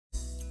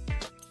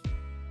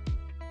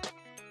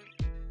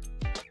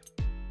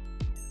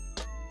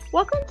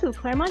Welcome to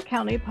Clermont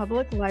County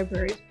Public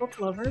Library's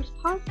Booklovers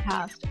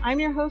Podcast. I'm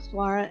your host,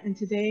 Laura, and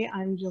today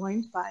I'm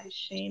joined by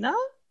Shayna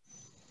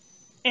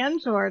and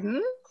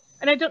Jordan.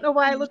 And I don't know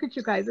why I look at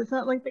you guys. It's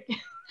not like the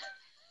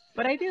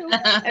but I do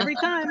every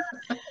time.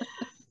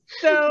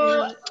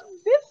 So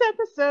this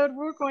episode,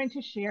 we're going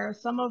to share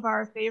some of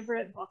our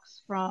favorite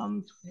books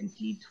from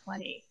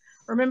 2020.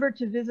 Remember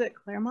to visit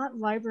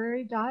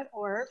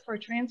ClermontLibrary.org for a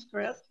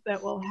transcript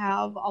that will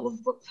have all of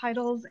the book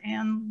titles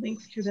and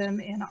links to them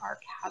in our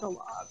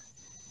catalog.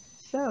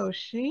 So,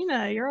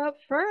 Shayna, you're up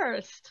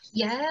first.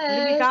 Yes. What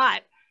have you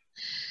got?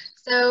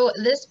 So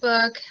this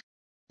book,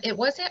 it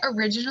wasn't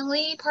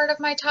originally part of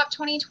my top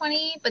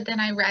 2020, but then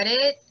I read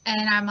it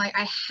and I'm like,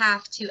 I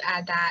have to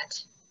add that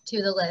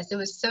to the list. It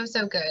was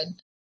so good.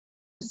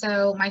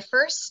 So my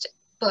first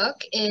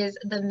book is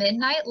The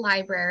Midnight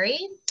Library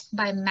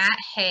by Matt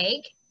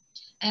Haig.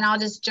 And I'll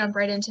just jump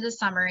right into the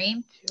summary.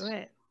 Do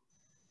it.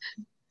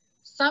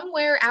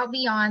 Somewhere out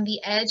beyond the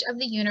edge of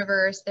the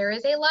universe, there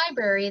is a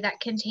library that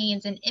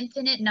contains an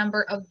infinite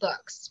number of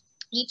books,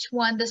 each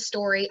one the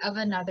story of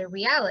another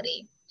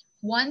reality.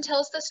 One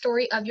tells the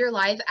story of your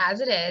life as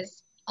it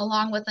is,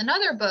 along with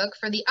another book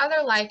for the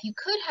other life you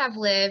could have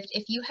lived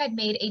if you had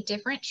made a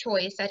different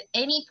choice at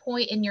any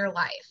point in your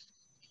life.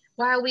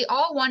 While we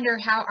all wonder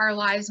how our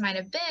lives might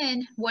have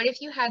been, what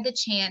if you had the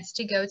chance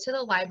to go to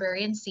the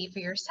library and see for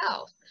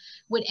yourself?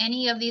 Would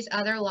any of these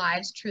other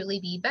lives truly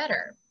be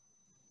better?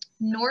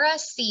 Nora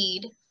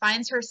Seed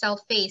finds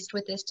herself faced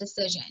with this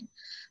decision,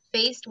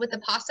 faced with the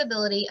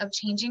possibility of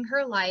changing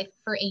her life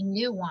for a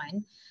new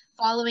one,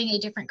 following a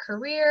different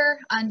career,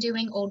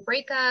 undoing old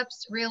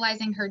breakups,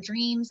 realizing her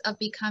dreams of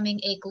becoming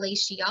a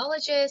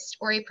glaciologist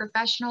or a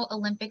professional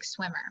Olympic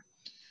swimmer.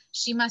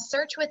 She must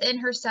search within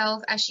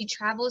herself as she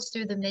travels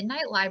through the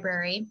Midnight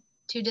Library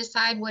to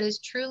decide what is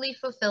truly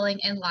fulfilling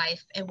in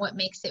life and what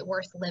makes it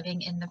worth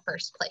living in the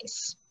first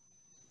place.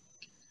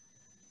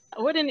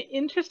 What an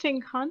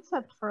interesting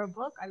concept for a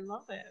book. I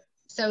love it.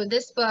 So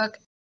this book,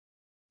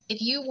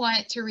 if you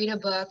want to read a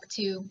book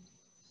to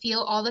feel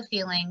all the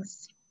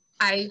feelings,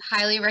 I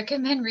highly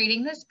recommend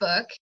reading this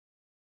book.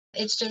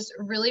 It's just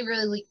really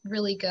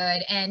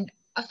good. And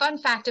a fun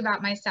fact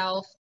about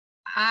myself,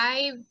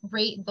 I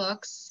rate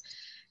books.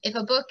 If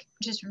a book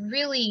just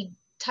really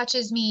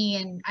touches me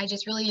and I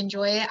just really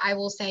enjoy it, I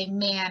will say,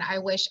 man, I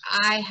wish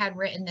I had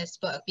written this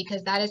book,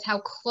 because that is how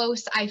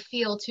close I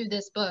feel to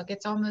this book.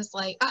 It's almost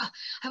like, oh,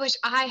 I wish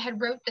I had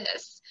wrote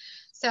this.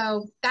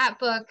 So that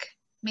book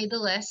made the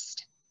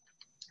list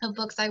of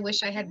books I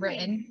wish I had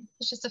written.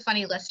 It's just a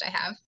funny list I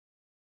have.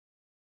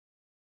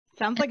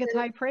 Sounds like it's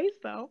high praise,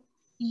 though.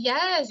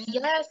 Yes.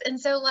 And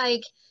so,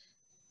 like,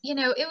 you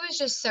know, it was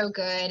just so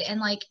good. And,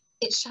 like,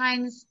 it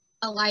shines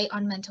a light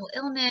on mental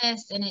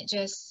illness, and it's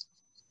just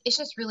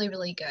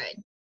really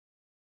good.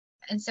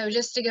 And so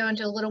just to go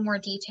into a little more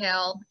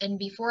detail, and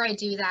before I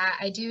do that,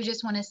 I do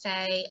just want to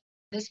say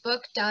this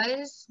book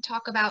does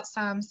talk about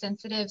some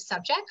sensitive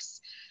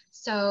subjects.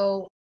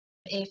 So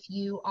if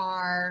you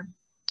are,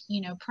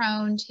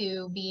 prone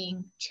to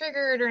being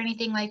triggered or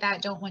anything like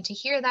that, don't want to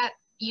hear that,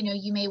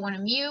 you may want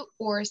to mute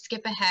or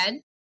skip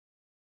ahead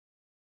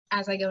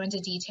as I go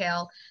into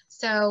detail.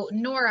 So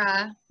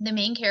Nora, the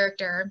main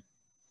character,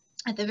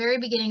 at the very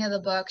beginning of the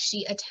book,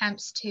 she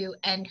attempts to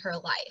end her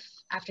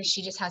life after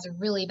she just has a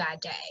really bad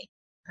day.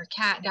 Her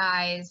cat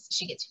dies,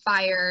 she gets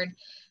fired,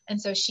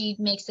 and so she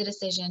makes the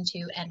decision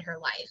to end her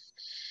life.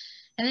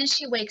 And then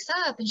she wakes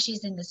up and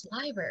she's in this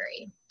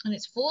library, and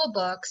it's full of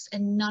books,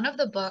 and none of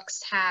the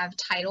books have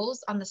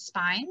titles on the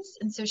spines.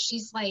 And so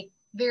she's like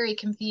very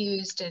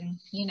confused and,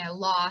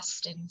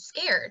 lost and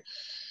scared.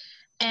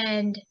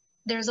 And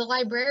there's a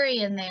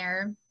librarian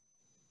there.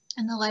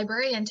 And the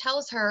librarian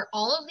tells her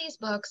all of these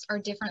books are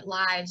different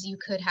lives you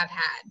could have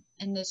had.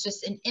 And there's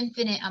just an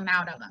infinite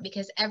amount of them,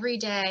 because every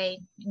day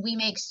we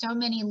make so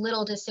many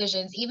little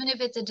decisions, even if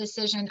it's a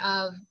decision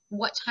of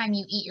what time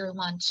you eat your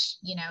lunch,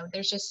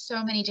 there's just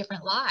so many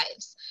different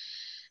lives.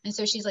 And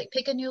so she's like,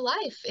 pick a new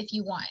life if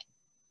you want.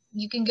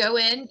 You can go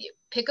in,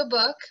 pick a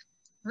book,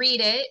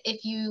 read it.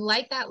 If you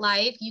like that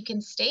life, you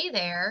can stay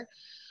there.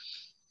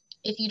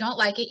 If you don't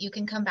like it, you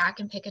can come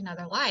back and pick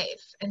another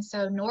life. And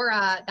so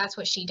Nora, that's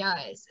what she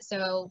does.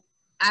 So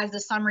as the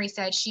summary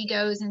said, she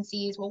goes and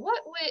sees, well,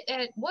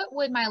 what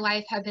would my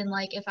life have been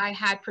like if I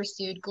had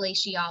pursued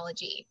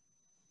glaciology?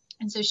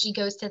 And so she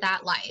goes to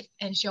that life,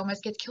 and she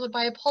almost gets killed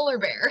by a polar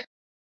bear.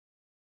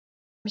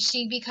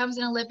 She becomes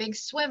an Olympic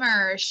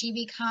swimmer. She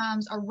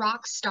becomes a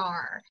rock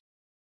star.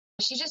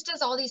 She just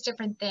does all these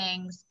different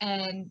things.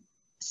 And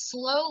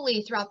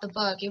slowly throughout the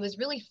book, it was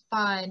really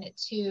fun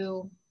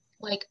to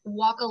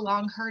walk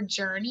along her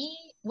journey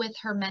with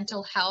her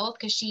mental health,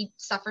 because she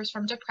suffers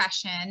from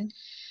depression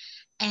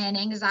and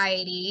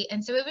anxiety.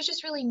 And so it was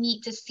just really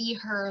neat to see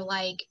her,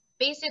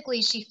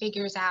 basically she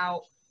figures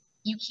out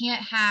you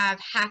can't have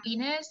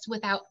happiness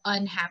without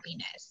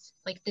unhappiness.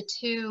 The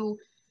two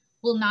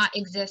will not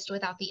exist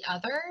without the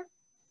other.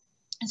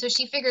 And so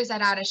she figures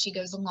that out as she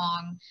goes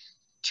along,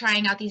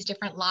 trying out these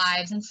different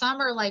lives. And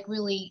some are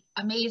really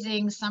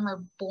amazing. Some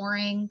are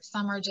boring.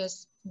 Some are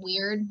just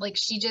weird. Like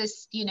she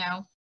just,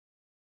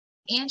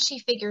 and she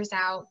figures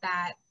out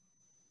that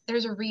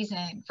there's a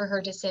reason for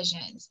her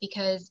decisions,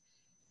 because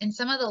in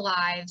some of the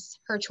lives,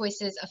 her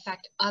choices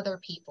affect other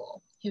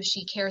people who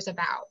she cares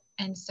about.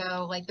 And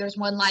so like there's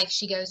one life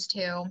she goes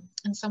to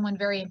and someone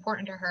very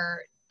important to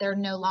her, they're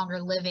no longer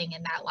living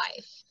in that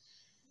life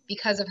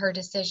because of her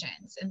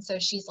decisions. And so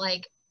she's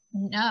like,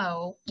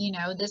 no,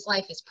 this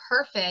life is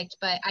perfect,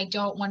 but I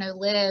don't want to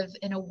live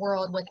in a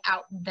world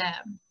without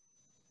them.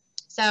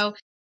 So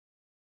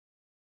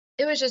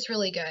it was just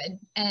really good.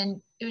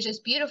 And it was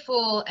just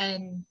beautiful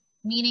and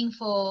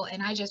meaningful.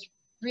 And I just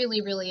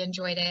really, really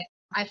enjoyed it.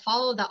 I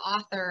follow the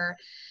author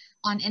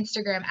on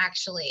Instagram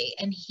actually,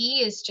 and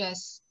he is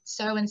just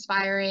so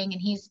inspiring.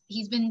 And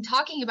he's been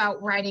talking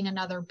about writing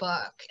another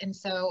book. And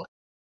so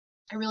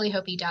I really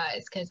hope he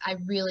does, because I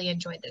really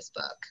enjoyed this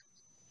book.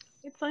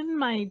 It's on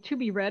my to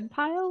be read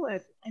pile.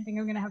 I think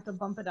I'm going to have to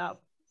bump it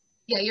up.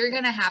 Yeah, you're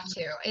going to have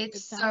to.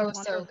 It's so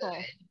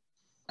good.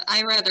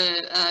 I read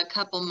it a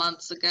couple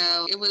months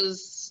ago. It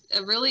was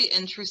a really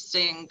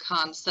interesting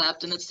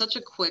concept, and it's such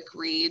a quick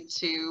read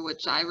too,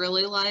 which I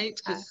really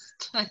liked, because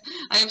I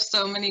have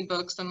so many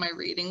books on my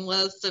reading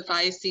list. If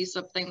I see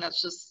something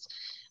that's just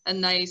a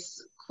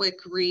nice quick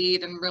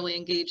read and really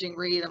engaging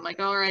read, I'm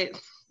like, all right,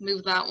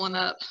 move that one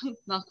up,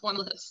 knock one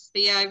list.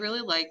 But yeah, I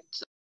really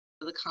liked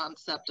the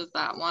concept of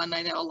that one.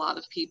 I know a lot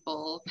of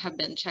people have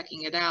been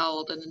checking it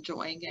out and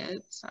enjoying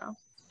it, so.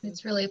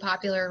 It's really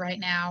popular right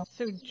now.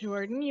 So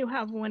Jordan, you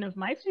have one of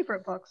my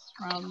favorite books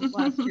from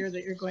last year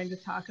that you're going to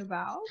talk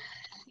about.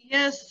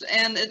 Yes,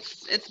 and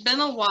it's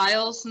been a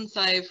while since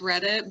I've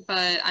read it,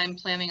 but I'm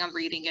planning on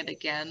reading it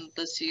again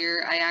this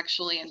year. I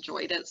actually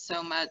enjoyed it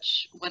so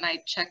much when I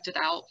checked it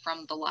out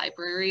from the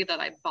library that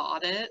I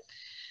bought it.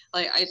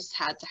 Like, I just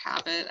had to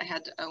have it. I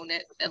had to own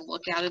it and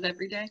look at it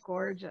every day.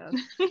 Gorgeous.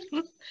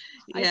 Yeah.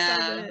 I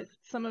saw that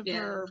some of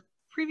her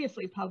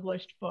previously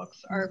published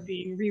books are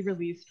being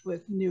re-released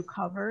with new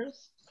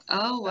covers.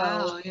 Oh,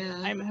 wow, yeah.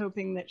 I'm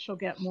hoping that she'll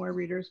get more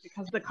readers,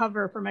 because the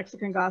cover for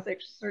Mexican Gothic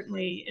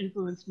certainly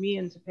influenced me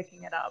into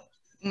picking it up.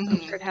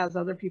 I'm sure it has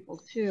other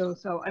people too,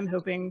 so I'm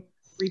hoping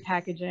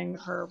repackaging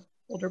her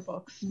older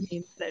books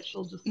means that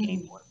she'll just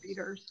gain more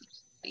readers.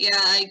 Yeah,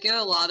 I get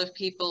a lot of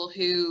people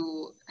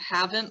who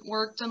haven't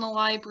worked in a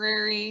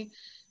library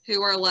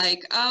who are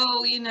like,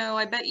 oh,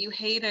 I bet you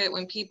hate it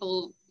when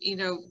people,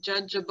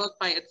 judge a book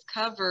by its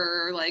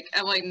cover. Like,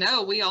 I'm like,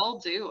 no, we all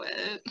do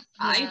it. Yeah.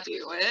 I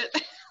do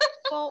it.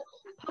 Well,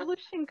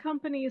 publishing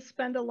companies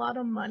spend a lot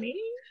of money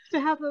to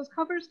have those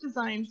covers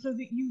designed so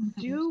that you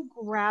do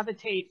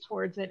gravitate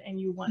towards it and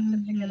you want to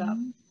pick it up.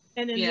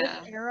 And in this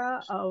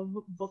era of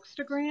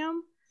Bookstagram,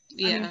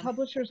 I mean,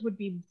 publishers would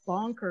be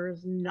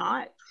bonkers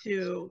not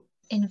to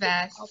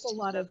invest a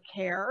lot of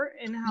care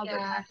in how they're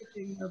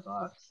packaging their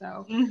books.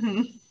 So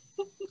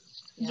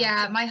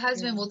yeah, my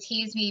husband will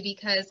tease me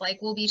because like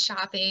we'll be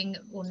shopping,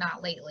 well,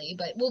 not lately,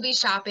 but we'll be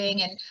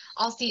shopping and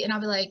I'll see and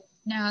I'll be like,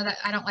 no, that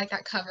I don't like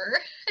that cover.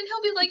 And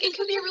he'll be like, it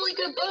could be a really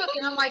good book.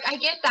 And I'm like, I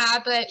get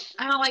that, but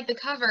I don't like the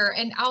cover.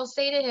 And I'll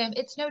say to him,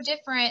 it's no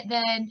different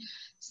than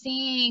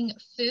seeing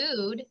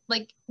food,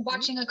 like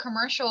watching a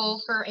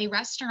commercial for a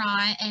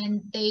restaurant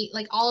and they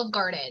like Olive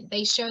Garden,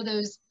 they show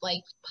those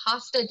like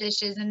pasta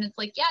dishes and it's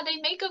like, yeah, they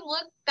make them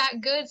look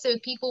that good so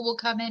people will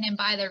come in and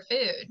buy their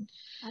food.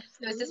 Absolutely.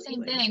 So it's the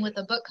same thing with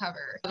a book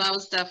cover. That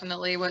was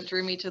definitely what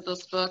drew me to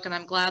this book, and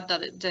I'm glad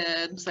that it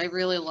did, because I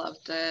really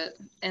loved it.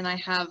 And I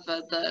have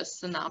the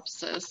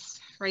synopsis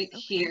right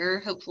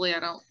here. Hopefully I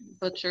don't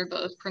butcher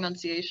the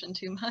pronunciation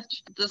too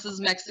much. This is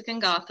Mexican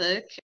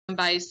Gothic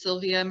by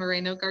Silvia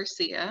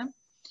Moreno-Garcia.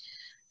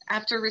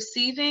 After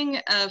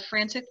receiving a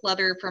frantic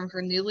letter from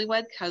her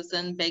newlywed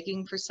cousin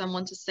begging for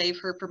someone to save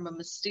her from a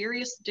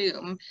mysterious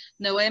doom,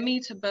 Noemi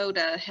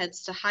Taboada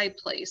heads to High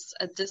Place,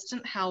 a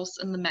distant house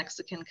in the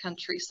Mexican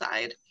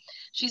countryside.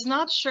 She's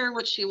not sure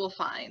what she will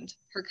find.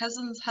 Her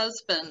cousin's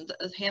husband,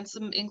 a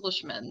handsome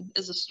Englishman,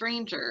 is a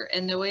stranger,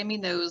 and Noemi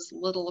knows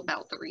little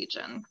about the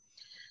region.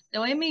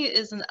 Noemi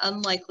is an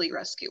unlikely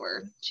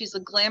rescuer. She's a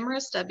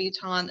glamorous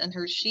debutante, and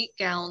her chic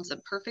gowns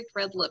and perfect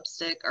red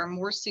lipstick are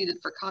more suited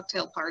for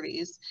cocktail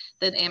parties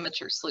than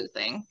amateur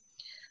sleuthing.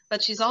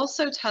 But she's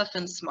also tough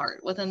and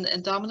smart, with an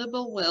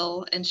indomitable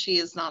will, and she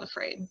is not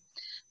afraid.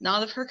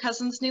 Not of her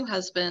cousin's new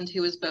husband,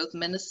 who is both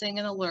menacing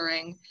and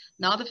alluring,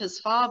 not of his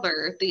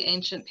father, the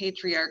ancient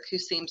patriarch who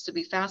seems to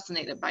be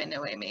fascinated by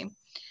Noemi,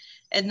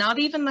 and not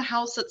even the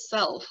house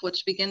itself,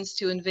 which begins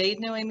to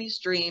invade Noemi's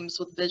dreams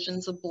with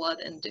visions of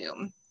blood and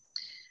doom.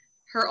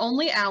 Her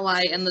only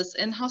ally in this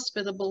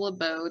inhospitable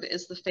abode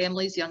is the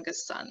family's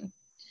youngest son.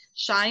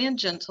 Shy and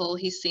gentle,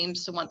 he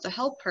seems to want to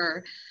help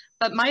her,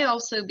 but might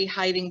also be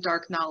hiding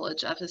dark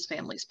knowledge of his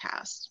family's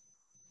past.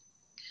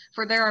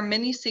 For there are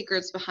many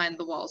secrets behind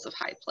the walls of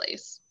High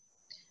Place.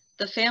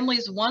 The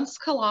family's once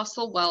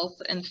colossal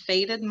wealth and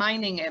faded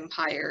mining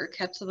empire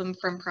kept them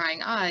from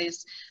prying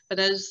eyes, but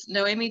as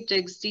Noemi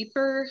digs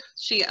deeper,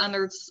 she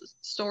unearths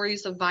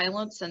stories of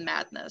violence and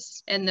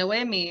madness. And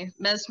Noemi,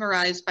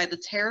 mesmerized by the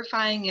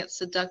terrifying yet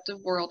seductive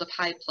world of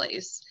High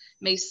Place,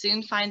 may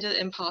soon find it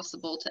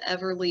impossible to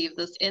ever leave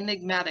this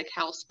enigmatic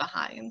house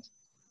behind.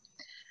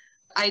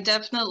 I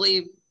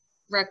definitely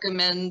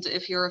recommend,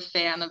 if you're a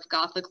fan of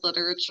Gothic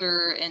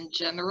literature in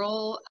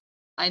general,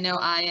 I know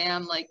I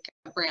am, like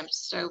Bram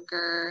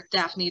Stoker,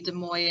 Daphne du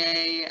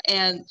Maurier,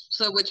 and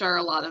so which are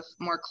a lot of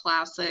more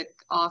classic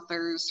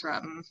authors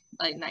from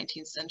like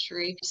 19th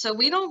century. So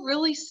we don't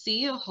really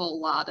see a whole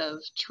lot of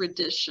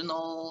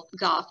traditional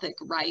Gothic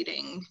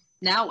writing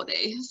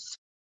nowadays.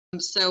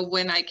 So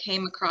when I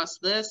came across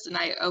this and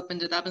I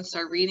opened it up and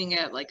started reading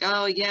it, like,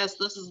 oh yes,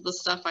 this is the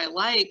stuff I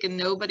like, and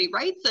nobody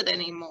writes it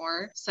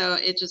anymore. So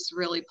it just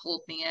really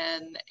pulled me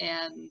in.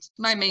 And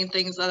my main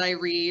things that I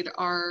read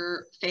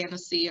are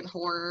fantasy and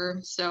horror.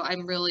 So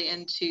I'm really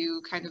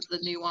into kind of the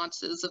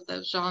nuances of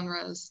those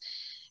genres.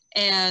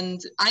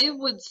 And I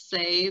would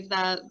say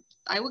that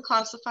I would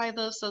classify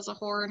this as a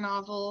horror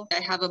novel.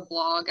 I have a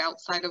blog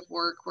outside of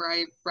work where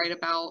I write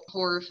about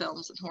horror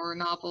films and horror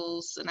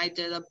novels, and I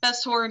did a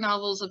best horror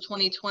novels of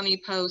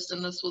 2020 post,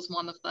 and this was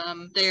one of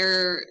them.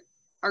 There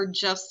are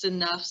just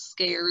enough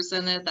scares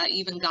in it that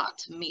even got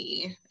to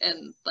me,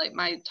 and like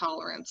my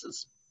tolerance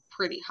is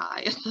pretty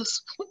high at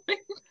this point.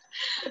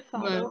 I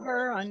follow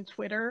her on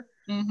Twitter,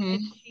 and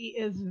she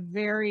is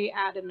very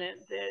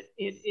adamant that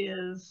it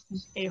is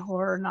a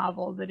horror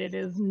novel, that it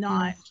is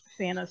not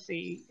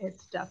fantasy.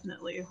 It's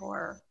definitely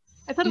horror.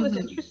 I thought it was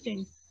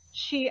interesting.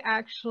 She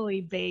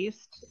actually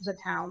based the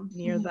town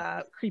near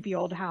the creepy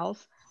old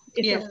house.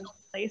 It's a real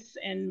place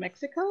in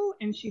Mexico,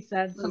 and she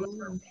said some of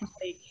her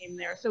family came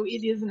there. So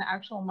it is an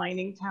actual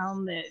mining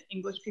town that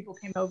English people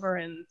came over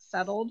and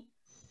settled.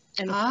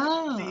 And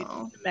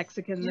the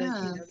Mexican,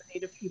 the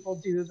native people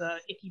do the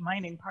icky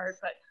mining part,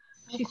 but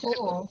she said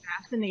it was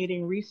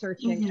fascinating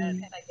researching it,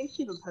 and I think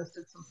she even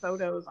posted some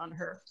photos on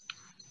her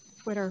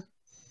Twitter.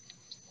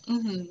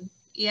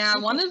 Yeah,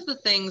 one of the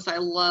things I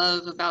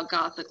love about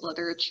Gothic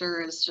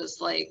literature is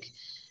just like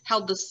how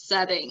the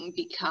setting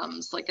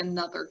becomes like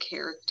another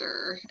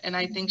character, and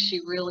I think she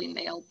really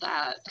nailed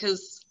that,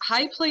 because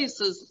High Place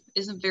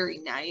isn't very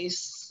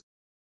nice.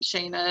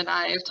 Shayna and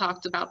I have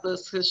talked about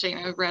this because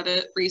Shayna read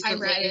it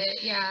recently. I read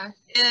it, yeah.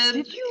 And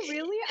did you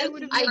really?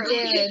 I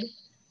did.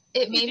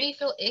 It made me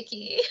feel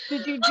icky.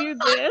 Did you do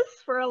this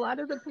for a lot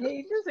of the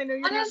pages? I know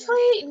you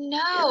honestly,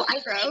 no. I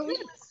think I was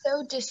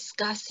so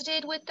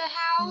disgusted with the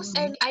house,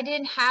 and I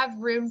didn't have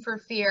room for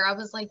fear. I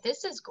was like,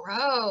 this is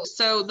gross.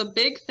 So the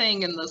big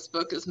thing in this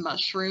book is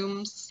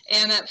mushrooms.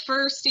 And at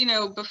first,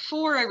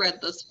 before I read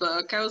this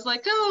book, I was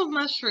like, oh,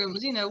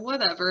 mushrooms,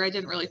 whatever. I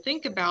didn't really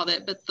think about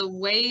it. But the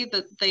way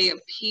that they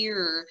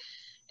appear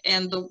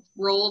and the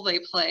role they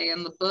play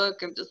in the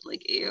book, I'm just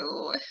like,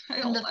 ew, I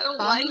don't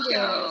like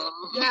them.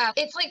 Yeah,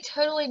 it's like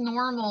totally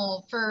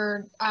normal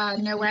for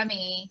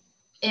Noemi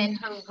in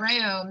her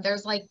room.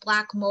 There's like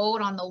black mold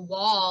on the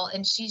wall,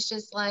 and she's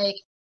just like,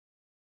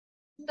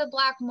 the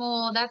black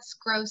mold, that's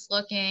gross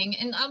looking.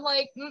 And I'm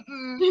like,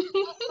 I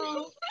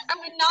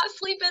would not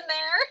sleep in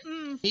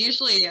there.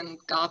 Usually in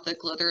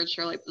Gothic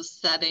literature, like the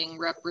setting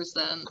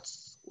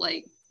represents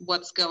like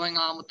what's going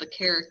on with the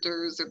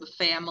characters or the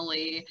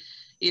family.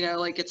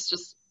 Like it's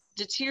just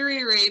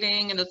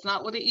deteriorating and it's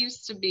not what it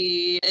used to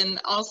be.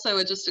 And also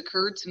it just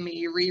occurred to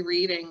me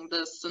rereading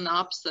the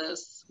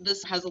synopsis,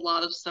 this has a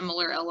lot of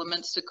similar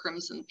elements to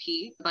Crimson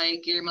Peak by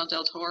Guillermo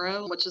del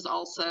Toro, which is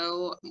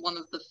also one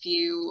of the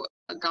few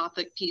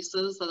Gothic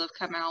pieces that have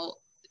come out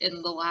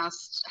in the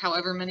last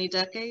however many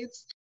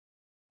decades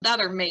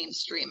that are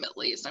mainstream, at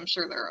least. I'm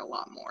sure there are a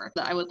lot more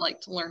that I would like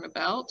to learn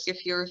about.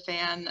 If you're a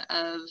fan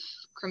of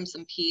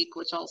Crimson Peak,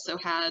 which also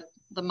had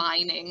the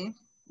mining,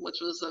 which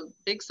was a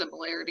big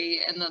similarity,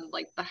 and then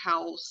like the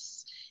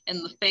house and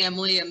the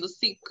family and the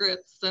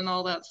secrets and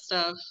all that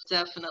stuff,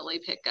 definitely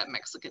pick up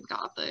Mexican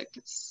Gothic.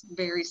 It's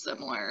very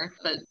similar,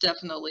 but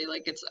definitely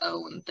like its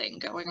own thing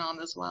going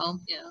on as well.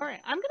 Yeah. All right,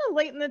 I'm gonna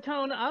lighten the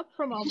tone up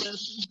from all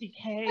this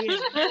decay.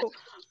 So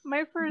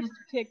my first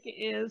pick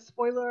is,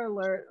 spoiler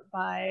alert,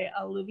 by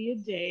Olivia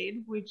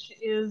Dade, which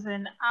is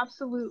an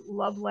absolute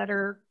love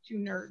letter to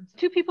nerds.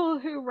 Two people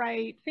who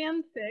write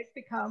fanfic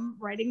become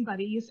writing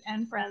buddies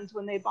and friends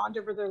when they bond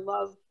over their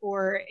love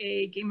for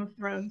a Game of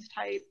Thrones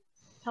type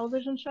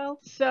television show.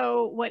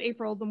 So what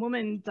April, the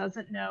woman,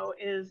 doesn't know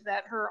is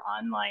that her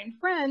online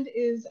friend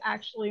is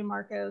actually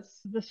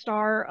Marcus, the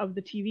star of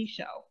the TV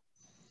show.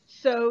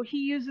 So he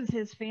uses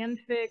his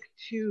fanfic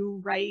to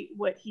write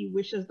what he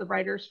wishes the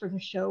writers for the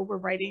show were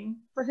writing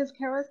for his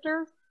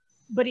character,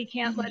 but he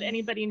can't let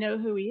anybody know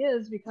who he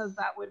is because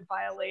that would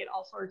violate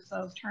all sorts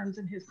of terms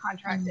in his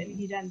contract and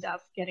he'd end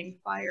up getting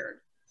fired.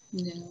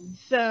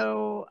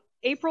 So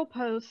April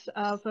posts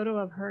a photo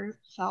of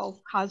herself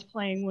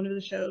cosplaying one of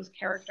the show's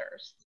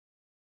characters.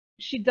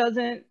 She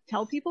doesn't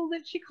tell people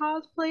that she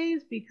cosplays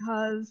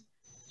because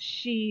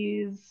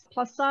She's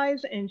plus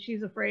size and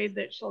she's afraid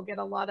that she'll get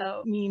a lot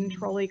of mean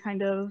trolly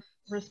kind of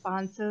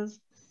responses.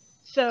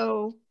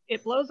 So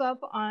it blows up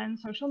on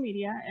social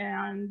media,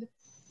 and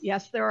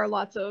yes, there are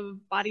lots of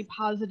body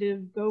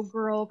positive, go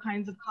girl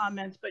kinds of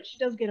comments, but she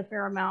does get a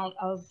fair amount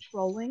of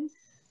trolling.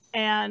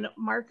 And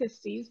Marcus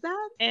sees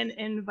that and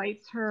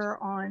invites her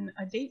on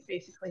a date,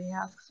 basically. He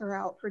asks her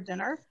out for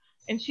dinner.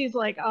 And she's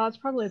like, oh, it's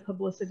probably a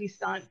publicity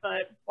stunt,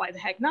 but why the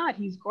heck not?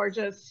 He's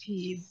gorgeous.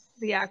 He's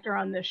the actor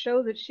on this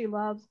show that she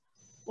loves.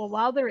 Well,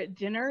 while they're at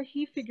dinner,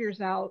 he figures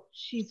out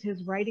she's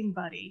his writing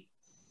buddy.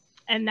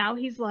 And now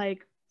he's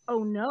like,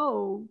 oh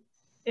no,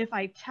 if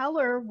I tell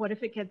her, what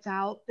if it gets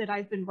out that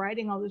I've been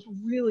writing all this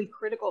really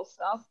critical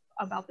stuff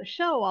about the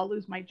show? I'll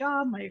lose my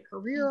job, my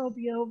career will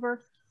be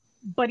over.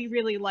 But he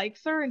really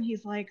likes her, and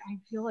he's like, I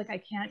feel like I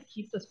can't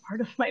keep this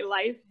part of my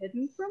life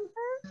hidden from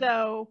her.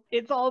 So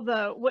it's all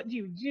the, what do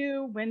you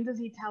do? When does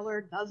he tell her?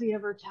 Does he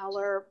ever tell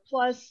her?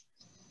 Plus,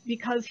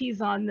 because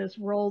he's on this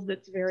role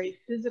that's very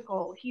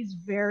physical, he's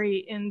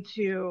very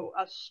into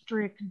a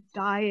strict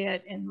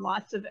diet and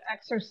lots of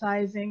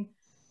exercising,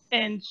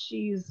 and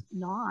she's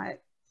not.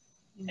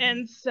 Mm-hmm.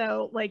 And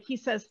so, like, he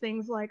says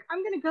things like,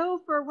 I'm going to go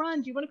for a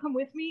run. Do you want to come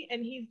with me?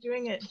 And he's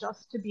doing it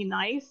just to be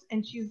nice.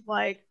 And she's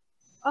like,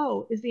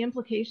 oh, is the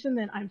implication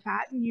that I'm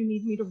fat and you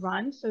need me to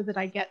run so that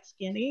I get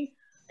skinny?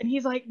 And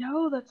he's like,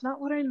 no, that's not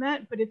what I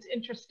meant. But it's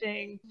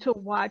interesting to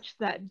watch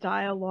that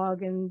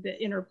dialogue and the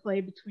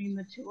interplay between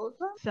the two of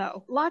them.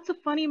 So lots of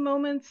funny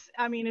moments.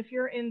 I mean, if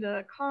you're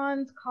into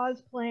cons,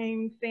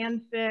 cosplaying,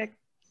 fanfic,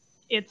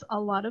 it's a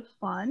lot of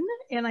fun.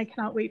 And I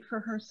cannot wait for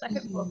her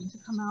second book to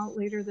come out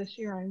later this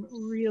year. I'm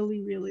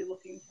really, really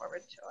looking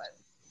forward to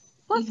it.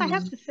 Plus, I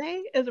have to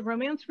say, as a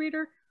romance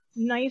reader,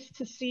 nice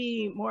to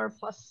see more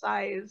plus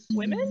size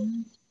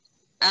women.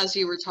 As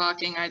you were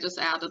talking, I just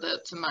added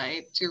it to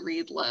my to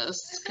read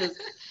list because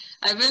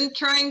I've been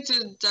trying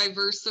to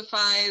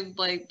diversify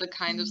like the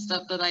kind of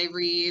stuff that I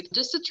read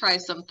just to try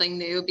something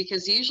new,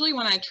 because usually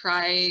when I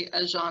try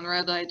a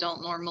genre that I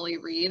don't normally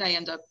read, I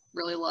end up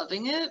really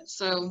loving it.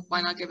 So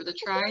why not give it a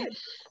try?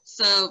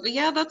 So, but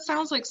yeah, that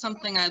sounds like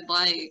something I'd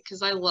like,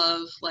 because I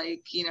love,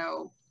 like, you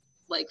know,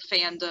 like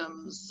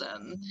fandoms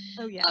and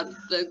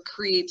the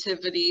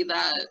creativity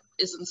that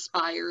is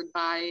inspired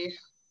by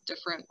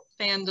different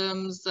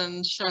fandoms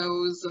and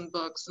shows and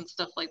books and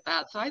stuff like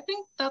that. So I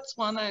think that's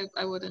one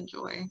I would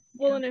enjoy.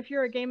 Well, and if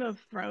you're a Game of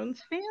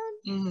Thrones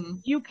fan,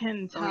 you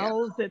can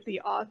tell that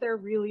the author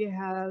really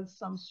has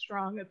some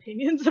strong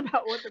opinions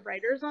about what the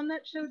writers on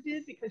that show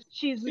did, because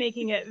she's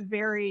making it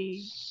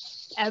very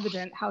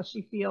evident how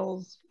she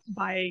feels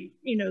by,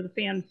 you know, the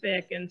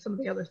fanfic and some of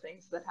the other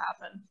things that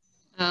happen.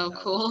 Oh,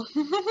 cool.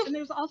 And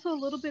there's also a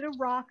little bit of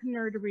rock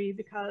nerdery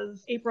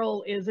because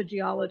April is a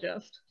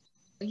geologist.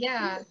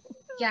 Yeah,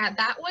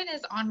 that one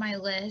is on my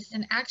list.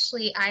 And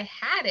actually, I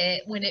had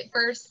it when it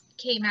first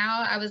came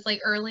out. I was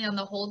like early on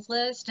the holds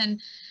list, and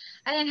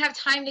I didn't have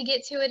time to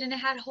get to it, and it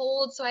had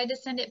holds, so I had to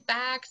send it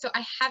back. So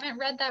I haven't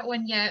read that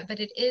one yet, but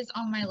it is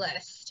on my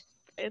list.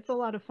 It's a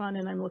lot of fun,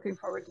 and I'm looking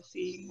forward to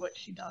seeing what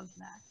she does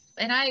next.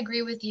 And I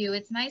agree with you.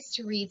 It's nice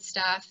to read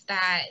stuff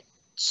that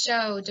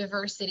show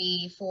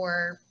diversity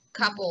for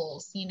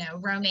couples, you know,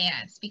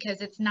 romance, because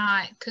it's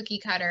not cookie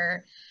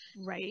cutter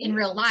in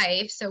real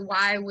life. So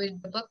why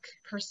would the book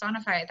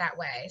personify it that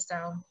way?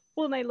 So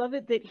well, and I love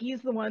it that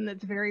he's the one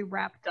that's very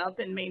wrapped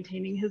up in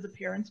maintaining his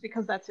appearance,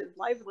 because that's his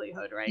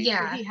livelihood, right?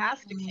 Yeah. So he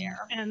has to care.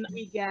 And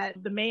we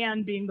get the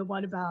man being the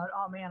one about,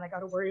 oh man, I got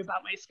to worry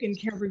about my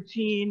skincare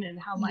routine and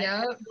how my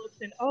head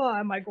looks, and oh,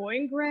 am I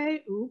going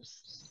gray?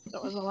 Oops.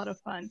 That was a lot of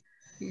fun.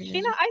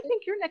 Shayna, I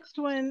think your next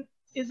one,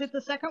 is it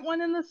the second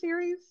one in the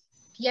series?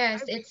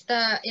 Yes, it's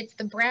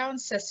the Brown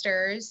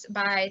Sisters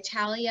by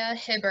Talia,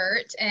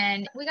 Hibbert,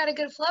 and we got a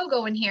good flow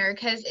going here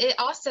because it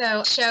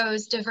also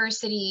shows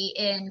diversity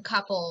in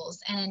couples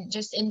and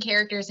just in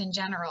characters in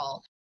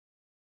general.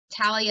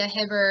 Talia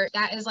Hibbert,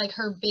 that is like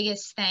her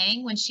biggest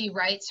thing when she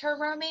writes her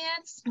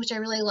romance, which I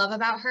really love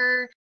about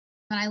her,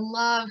 and I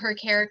love her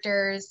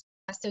characters.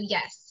 So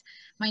yes,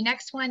 my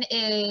next one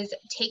is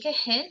Take a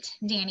Hint,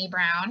 Dani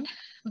Brown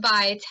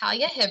by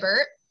Talia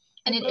Hibbert.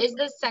 And it is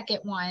the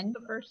second one.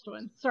 The first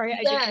one. Sorry, I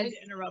didn't mean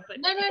to interrupt. But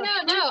no.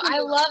 I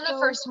love the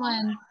first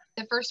one.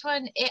 The first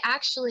one,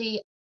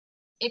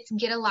 it's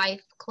Get a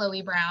Life,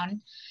 Chloe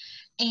Brown.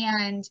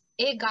 And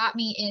it got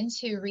me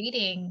into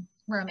reading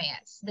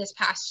romance this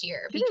past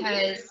year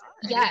because,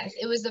 yes,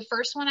 it was the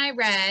first one I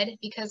read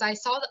because I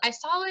saw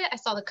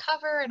the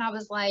cover, and I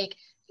was like,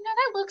 you know,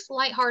 that looks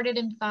lighthearted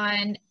and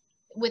fun.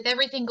 With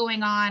everything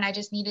going on, I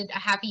just needed a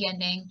happy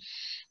ending.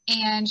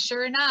 And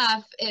sure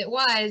enough, it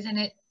was,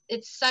 and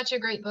it's such a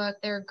great book.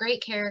 There are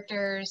great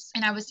characters,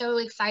 and I was so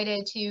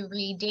excited to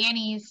read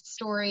Dani's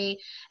story.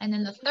 And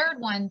then the third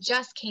one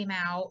just came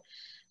out,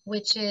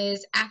 which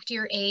is Act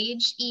Your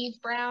Age, Eve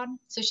Brown.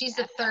 So she's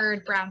the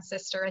third Brown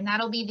sister, and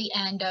that'll be the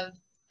end of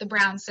the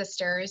Brown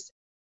sisters.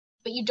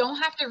 But you don't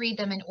have to read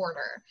them in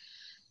order.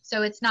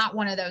 So it's not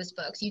one of those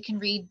books. You can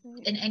read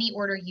in any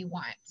order you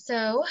want.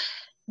 So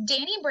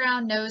Dani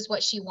Brown knows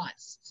what she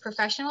wants: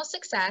 professional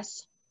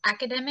success,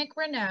 academic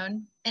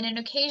renown, and an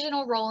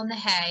occasional role in the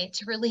Hay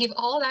to relieve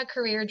all that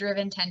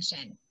career-driven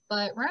tension.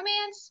 But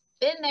romance?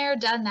 Been there,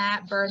 done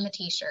that, burn the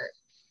t-shirt.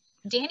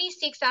 Dani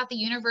seeks out the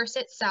universe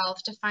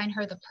itself to find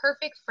her the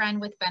perfect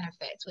friend with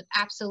benefits, with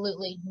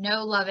absolutely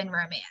no love and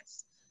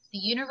romance. The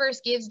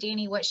universe gives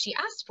Dani what she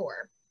asked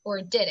for,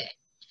 or did it?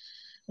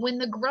 When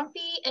the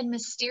grumpy and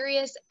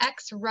mysterious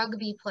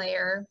ex-rugby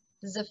player,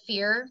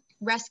 Zafir,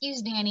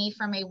 rescues Dani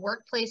from a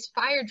workplace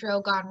fire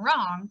drill gone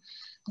wrong,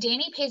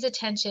 Dani pays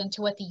attention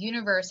to what the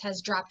universe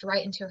has dropped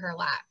right into her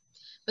lap.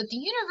 But the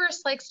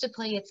universe likes to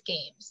play its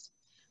games.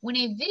 When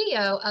a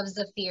video of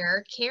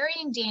Zafir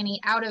carrying Dani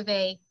out of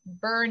a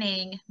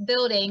burning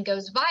building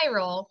goes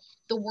viral,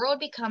 the world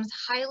becomes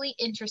highly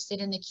interested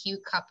in the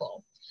cute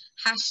couple.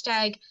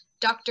 Hashtag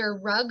Dr.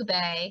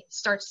 Rugby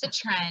starts the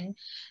trend,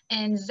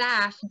 and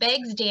Zaf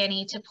begs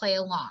Dani to play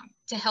along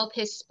to help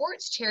his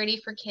sports charity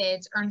for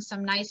kids earn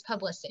some nice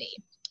publicity.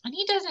 And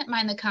he doesn't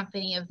mind the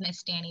company of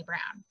Miss Dani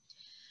Brown.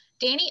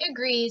 Dani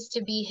agrees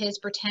to be his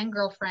pretend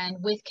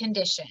girlfriend with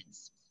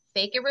conditions.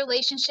 Fake a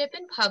relationship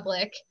in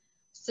public,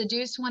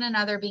 seduce one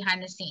another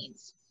behind the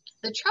scenes.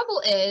 The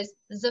trouble is,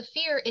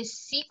 Zafir is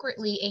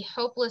secretly a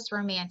hopeless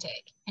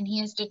romantic, and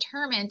he is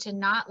determined to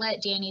not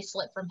let Dani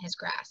slip from his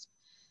grasp.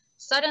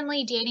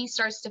 Suddenly, Dani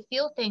starts to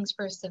feel things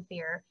for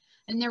Zafir,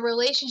 and their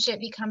relationship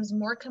becomes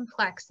more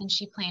complex than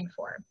she planned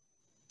for.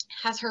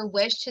 Has her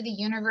wish to the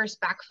universe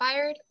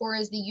backfired, or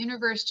is the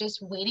universe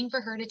just waiting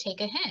for her to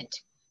take a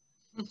hint?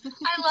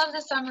 I love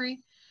the summary.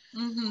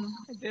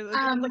 I do. It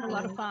sounds like a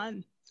lot of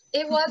fun.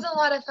 It was a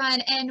lot of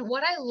fun. And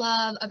what I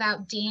love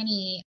about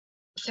Dani,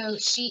 so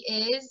she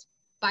is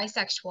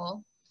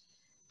bisexual.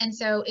 And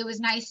so it was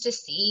nice to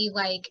see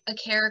like a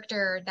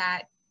character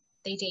that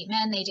they date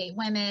men, they date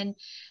women.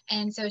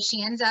 And so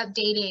she ends up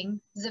dating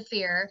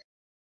Zafir.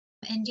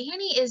 And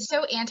Dani is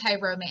so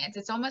anti-romance.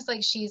 It's almost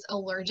like she's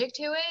allergic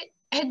to it.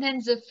 And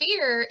then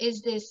Zafir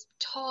is this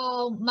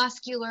tall,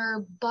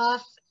 muscular,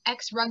 buff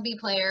ex-rugby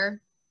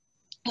player.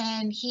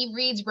 And he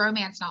reads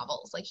romance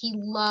novels. Like, he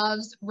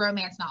loves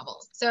romance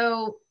novels.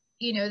 So,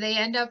 you know, they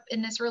end up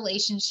in this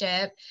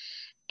relationship.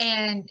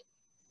 And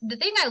the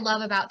thing I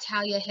love about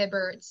Talia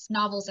Hibbert's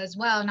novels as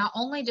well, not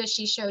only does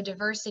she show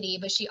diversity,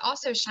 but she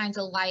also shines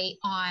a light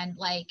on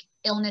like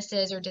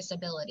illnesses or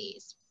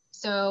disabilities.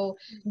 So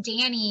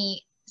Dani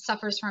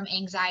suffers from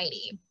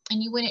anxiety,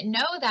 and you wouldn't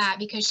know that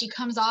because she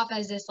comes off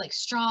as this like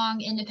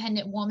strong,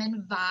 independent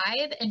woman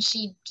vibe, and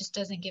she just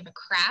doesn't give a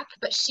crap,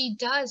 but she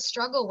does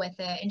struggle with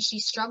it, and she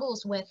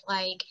struggles with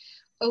like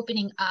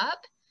opening up.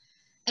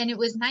 And it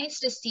was nice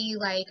to see,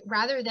 like,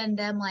 rather than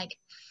them like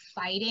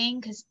fighting,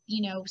 because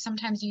you know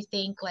sometimes you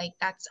think like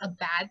that's a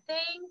bad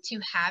thing to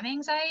have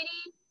anxiety,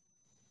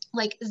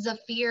 like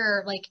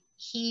Zafir, like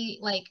he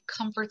like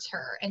comforts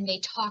her and they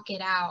talk it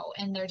out,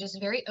 and they're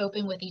just very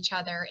open with each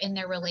other in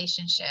their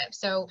relationship.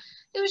 So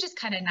it was just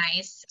kind of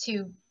nice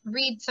to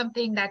read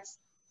something that's,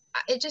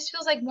 it just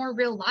feels like more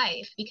real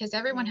life, because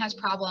everyone has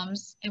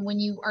problems, and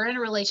when you are in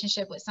a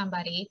relationship with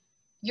somebody,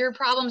 your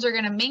problems are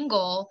going to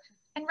mingle,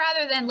 and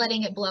rather than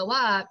letting it blow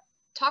up,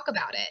 talk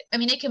about it. I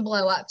mean, it can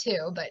blow up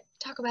too, but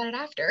talk about it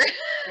after.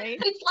 Right?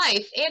 It's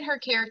life. And her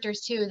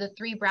characters too, the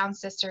three Brown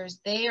sisters,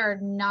 they are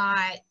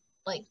not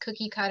like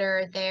cookie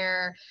cutter.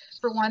 They're,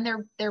 for one,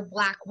 they're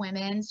Black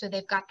women, so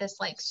they've got this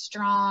like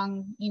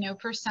strong, you know,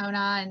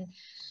 persona, and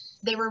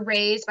they were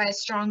raised by a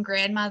strong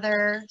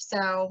grandmother,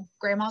 so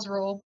grandma's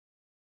rule.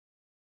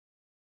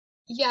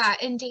 Yeah,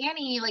 and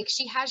Dani, like,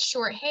 she has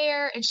short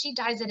hair and she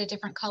dyes it a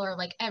different color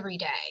like every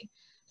day.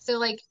 So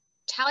like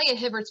Talia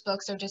Hibbert's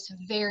books are just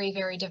very,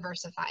 very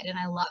diversified, and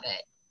I love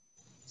it.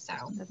 So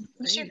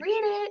you should read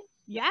it.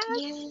 Yes,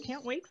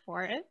 can't wait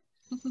for it.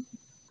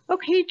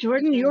 Okay,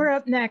 Jordan, you're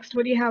up next.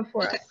 What do you have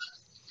for us?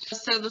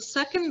 So the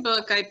second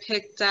book I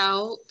picked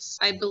out,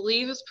 I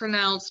believe is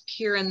pronounced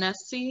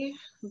Piranesi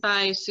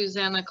by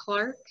Susanna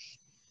Clarke.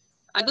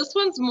 This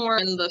one's more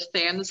in the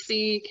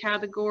fantasy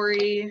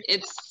category.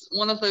 It's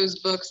one of those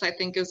books I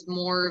think is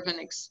more of an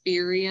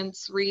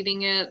experience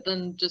reading it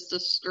than just a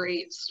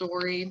straight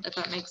story, if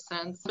that makes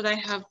sense. But I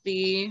have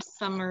the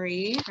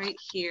summary right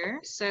here.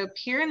 So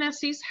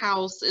Piranesi's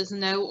house is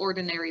no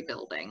ordinary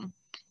building.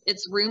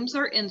 Its rooms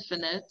are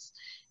infinite.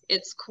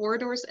 Its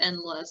corridors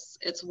endless,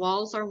 its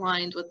walls are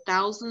lined with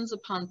thousands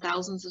upon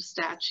thousands of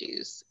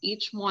statues,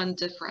 each one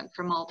different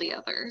from all the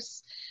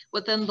others.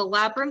 Within the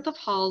labyrinth of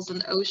halls,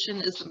 an ocean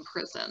is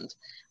imprisoned.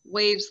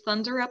 Waves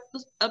thunder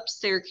up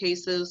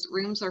staircases,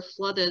 rooms are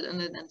flooded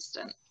in an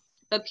instant.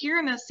 But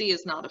Piranesi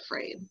is not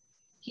afraid.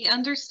 He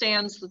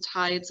understands the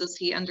tides as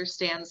he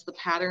understands the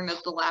pattern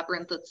of the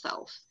labyrinth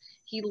itself.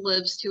 He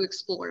lives to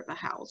explore the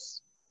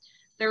house.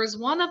 There is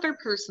one other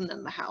person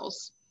in the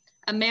house,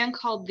 a man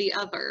called the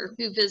Other,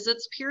 who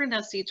visits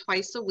Piranesi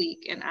twice a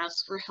week and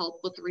asks for help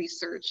with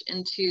research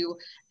into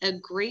a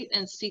great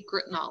and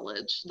secret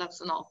knowledge. That's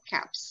in all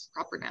caps,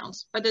 proper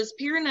nouns. But as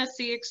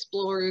Piranesi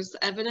explores,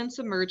 evidence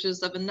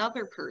emerges of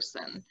another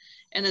person,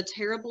 and a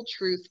terrible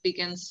truth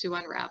begins to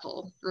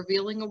unravel,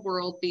 revealing a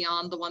world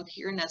beyond the one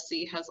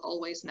Piranesi has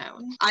always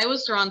known. I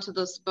was drawn to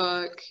this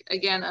book.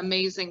 Again,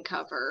 amazing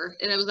cover.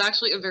 And it was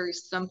actually a very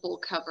simple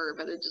cover,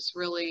 but it just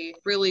really,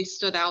 really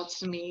stood out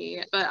to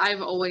me. But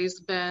I've always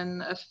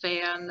been a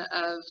fan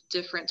of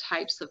different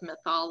types of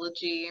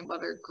mythology,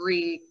 whether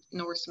Greek,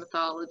 Norse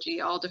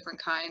mythology, all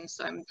different kinds.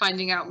 So I'm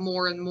finding out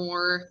more and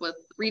more with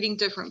reading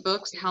different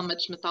books how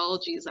much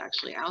mythology is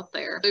actually out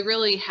there. It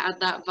really had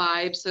that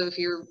vibe. So if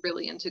you're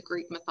really into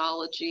Greek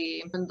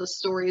mythology and the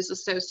stories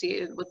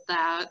associated with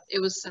that,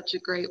 it was such a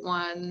great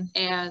one.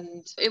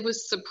 And it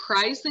was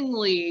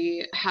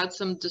surprisingly had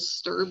some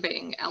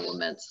disturbing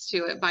elements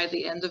to it by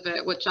the end of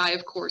it, which I,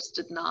 of course,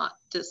 did not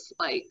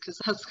dislike because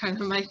that's kind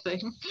of my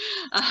thing.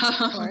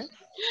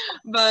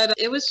 But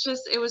it was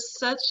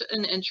such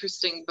an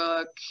interesting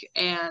book.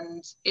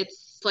 And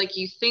it's like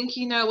you think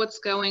you know what's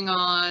going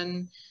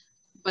on,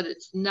 but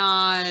it's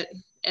not.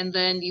 And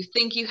then you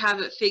think you have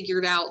it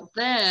figured out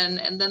then,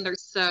 and then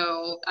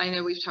I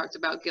know we've talked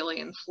about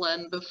Gillian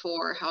Flynn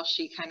before, how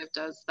she kind of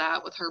does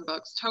that with her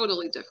books,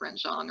 totally different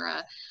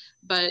genre.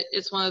 But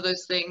it's one of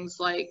those things,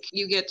 like,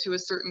 you get to a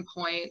certain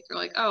point, you're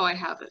like, oh, I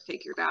have it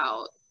figured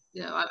out.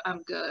 You know,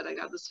 I'm good. I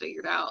got this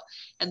figured out.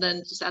 And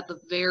then just at the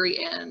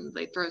very end,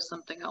 they throw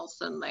something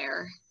else in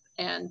there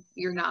and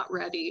you're not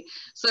ready.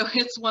 So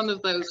it's one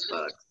of those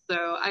books.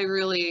 So I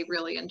really,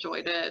 really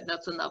enjoyed it.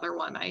 That's another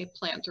one I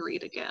plan to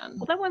read again.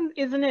 Well, that one,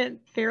 isn't it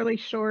fairly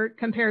short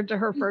compared to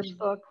her first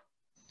book?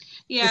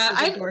 Yeah,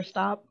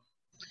 Doorstop.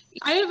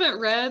 I haven't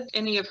read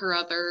any of her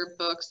other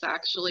books,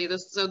 actually.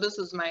 This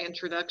is my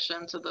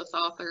introduction to this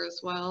author as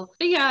well.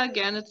 But yeah,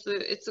 again,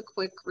 it's a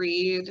quick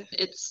read.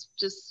 It's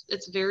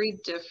very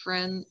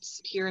different.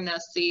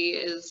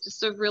 Piranesi is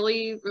just a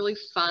really, really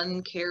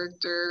fun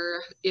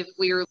character. If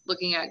we were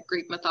looking at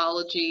Greek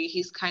mythology,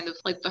 he's kind of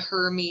like the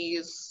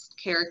Hermes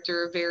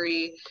character,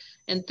 very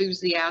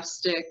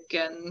enthusiastic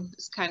and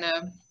just kind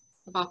of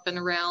bopping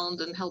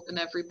around and helping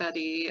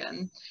everybody.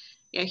 And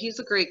yeah, he's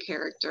a great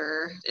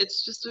character.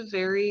 It's just a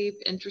very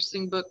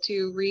interesting book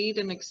to read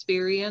and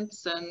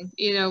experience. And,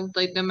 you know,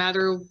 like, no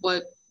matter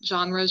what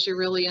genres you're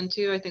really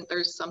into, I think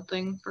there's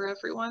something for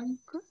everyone.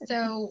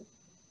 So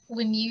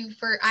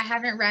I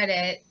haven't read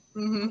it.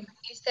 Mm-hmm.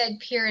 You said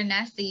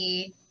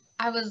Piranesi.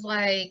 I was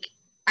like,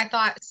 I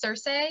thought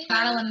Circe,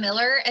 Madeline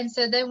Miller. And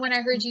so then when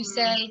I heard you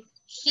say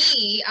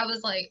he, I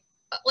was like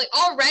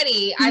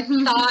already I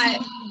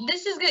thought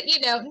this is good,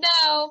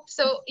 no.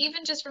 So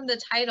even just from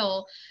the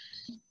title.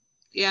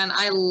 Yeah, and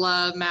I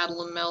love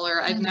Madeline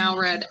Miller. I've now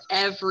read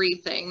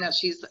everything that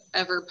she's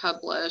ever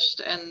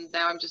published, and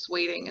now I'm just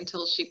waiting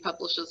until she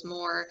publishes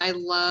more. I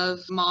love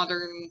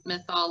modern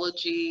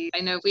mythology. I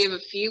know we have a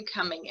few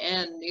coming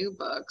in, new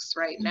books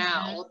right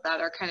now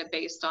that are kind of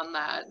based on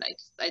that, and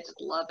I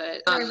just love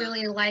it. What I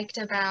really liked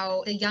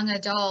about the young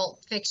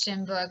adult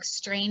fiction book,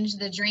 Strange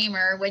the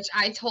Dreamer, which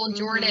I told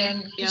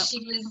Jordan,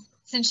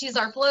 since she's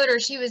our floater,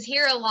 she was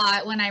here a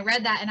lot when I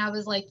read that, and I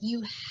was like,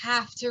 you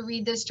have to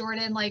read this,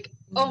 Jordan, like,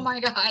 oh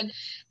my God.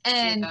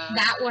 And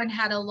that one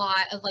had a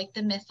lot of like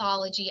the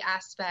mythology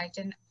aspect,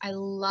 and I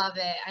love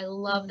it. I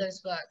love those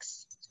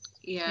books.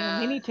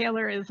 Yeah, Laini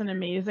Taylor is an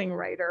amazing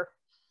writer.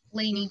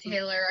 Laini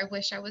Taylor, I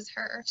wish I was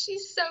her.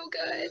 She's so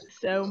good.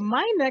 So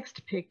my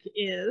next pick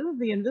is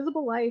The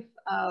Invisible Life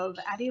of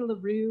Addie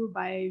LaRue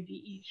by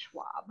V.E.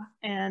 Schwab.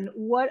 And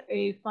what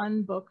a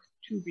fun book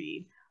to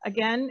read.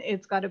 Again,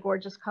 it's got a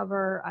gorgeous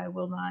cover. I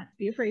will not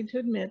be afraid to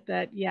admit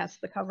that, yes,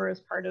 the cover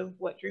is part of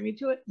what drew me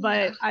to it,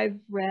 but I've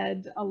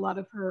read a lot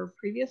of her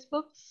previous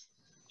books.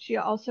 She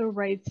also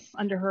writes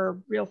under her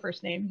real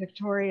first name,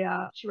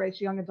 Victoria. She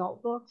writes young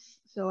adult books,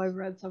 so I've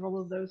read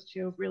several of those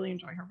too. Really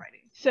enjoy her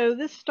writing. So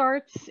this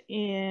starts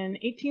in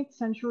 18th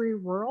century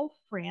rural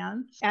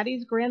France.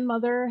 Addie's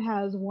grandmother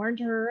has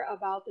warned her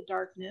about the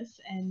darkness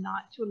and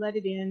not to let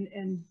it in,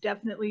 and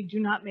definitely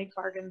do not make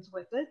bargains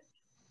with it.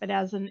 But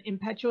as an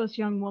impetuous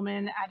young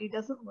woman, Addie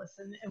doesn't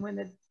listen, and when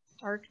the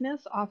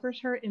darkness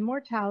offers her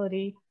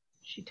immortality,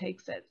 she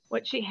takes it.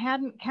 What she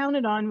hadn't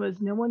counted on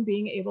was no one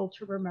being able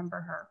to remember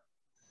her.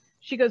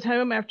 She goes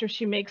home after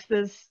she makes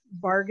this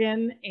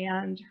bargain,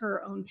 and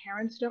her own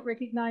parents don't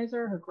recognize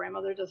her. Her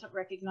grandmother doesn't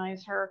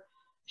recognize her.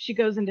 She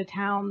goes into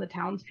town. The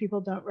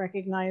townspeople don't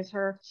recognize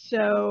her.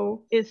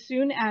 So as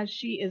soon as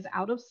she is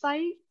out of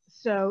sight,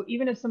 so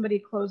even if somebody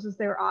closes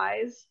their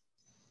eyes,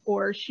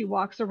 or she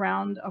walks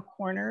around a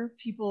corner,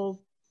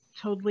 people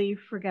totally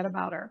forget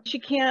about her. She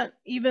can't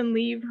even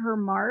leave her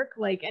mark.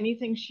 Like,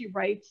 anything she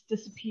writes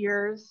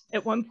disappears.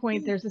 At one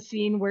point, there's a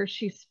scene where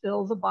she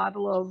spills a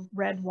bottle of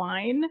red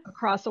wine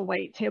across a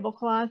white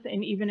tablecloth,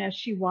 and even as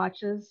she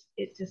watches,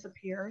 it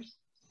disappears.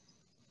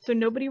 So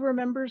nobody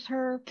remembers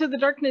her. So the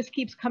darkness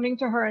keeps coming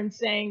to her and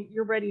saying,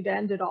 you're ready to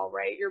end it all,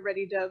 right? You're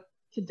ready to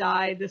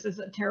die. This is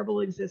a terrible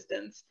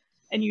existence,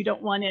 and you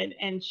don't want it.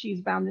 And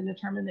she's bound and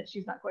determined that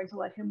she's not going to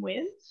let him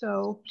win.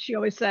 So she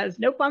always says,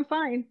 nope, I'm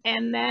fine.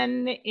 And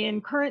then in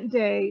current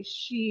day,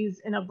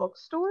 she's in a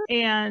bookstore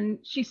and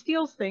she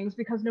steals things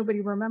because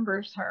nobody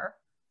remembers her.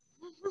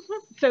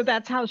 So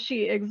that's how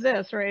she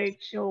exists, right?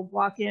 She'll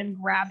walk in,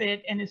 grab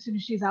it, and as soon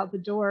as she's out the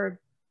door,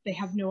 they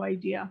have no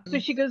idea. So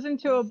she goes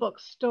into a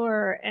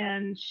bookstore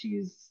and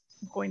she's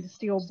going to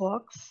steal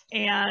books,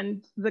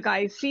 and the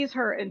guy sees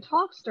her and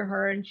talks to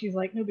her, and she's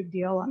like, no big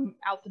deal, I'm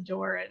out the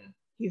door and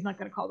he's not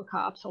going to call the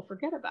cops, he'll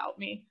forget about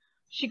me.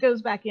 She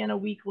goes back in a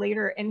week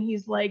later and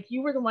he's like,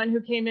 you were the one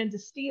who came in to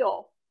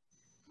steal.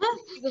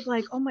 She was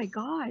like, oh my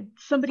God,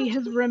 somebody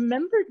has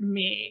remembered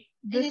me.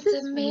 This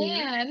is a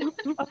man.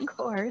 Of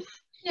course.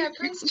 Yeah,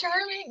 Prince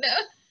Charming.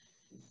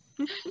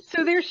 No.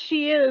 So there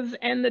she is,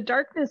 and the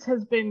darkness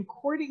has been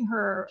courting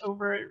her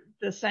over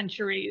the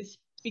centuries,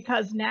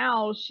 because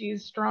now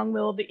she's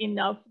strong-willed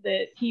enough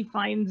that he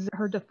finds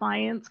her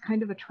defiance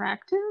kind of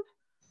attractive.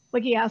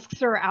 Like, he asks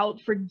her out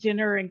for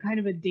dinner and kind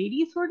of a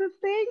datey sort of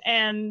thing,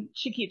 and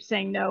she keeps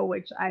saying no,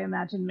 which I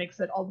imagine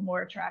makes it all the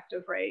more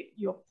attractive, right?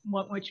 You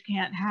want what you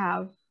can't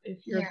have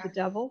if you're the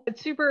devil.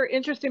 It's super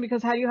interesting,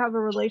 because how do you have a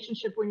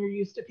relationship when you're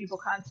used to people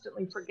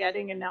constantly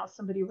forgetting and now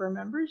somebody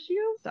remembers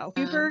you? So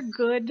super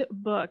good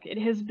book. It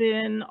has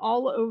been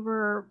all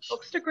over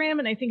Bookstagram,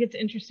 and I think it's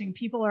interesting.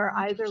 People are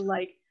either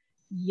like,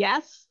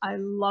 yes, I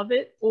love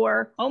it,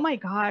 or oh my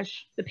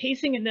gosh, the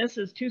pacing in this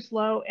is too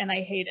slow and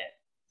I hate it.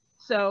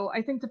 So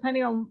I think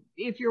depending on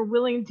if you're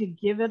willing to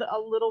give it a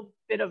little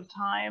bit of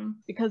time,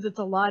 because it's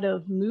a lot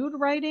of mood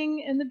writing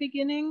in the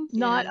beginning,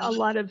 not a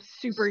lot of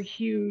super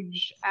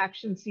huge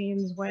action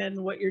scenes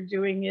when what you're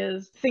doing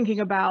is thinking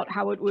about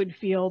how it would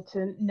feel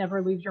to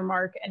never leave your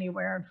mark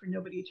anywhere and for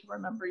nobody to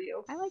remember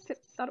you. I liked it.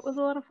 Thought it was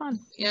a lot of fun.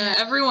 Yeah,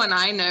 everyone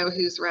I know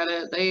who's read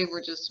it, they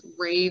were just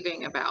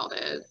raving about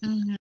it.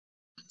 Mm-hmm.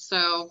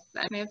 So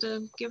I may have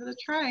to give it a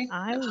try.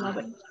 I love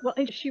it. Well,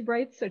 and she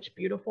writes such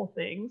beautiful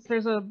things.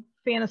 There's a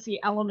fantasy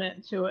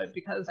element to it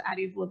because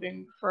Addie's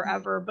living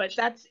forever, but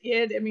that's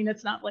it. I mean,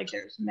 it's not like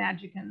there's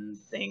magic and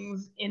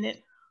things in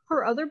it.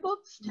 Her other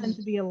books tend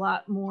to be a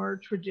lot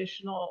more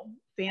traditional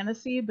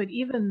fantasy, but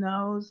even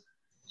those,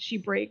 she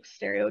breaks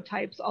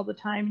stereotypes all the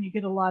time, and you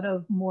get a lot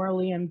of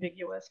morally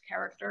ambiguous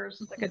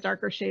characters, like a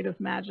darker shade of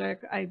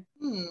magic. I'm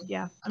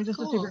just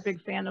a super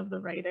big fan of the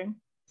writing.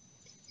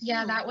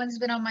 Yeah, that one's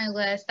been on my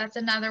list. That's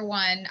another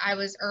one. I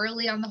was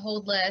early on the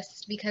hold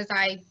list because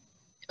I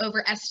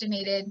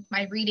overestimated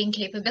my reading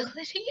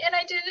capability, and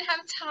I didn't have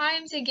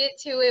time to get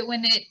to it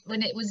when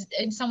it was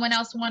and someone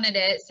else wanted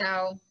it.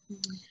 So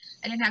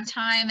I didn't have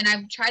time, and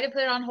I've tried to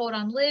put it on hold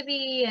on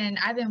Libby, and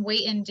I've been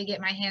waiting to get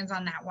my hands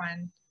on that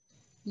one.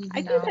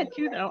 I do that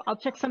too, though. I'll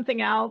check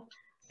something out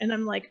and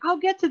I'm like, I'll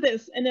get to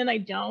this, and then I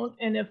don't.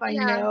 And if I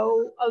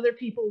know other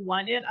people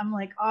want it, I'm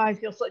like, oh, I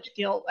feel such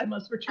guilt. I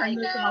must return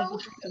this and I'll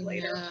just read it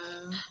later.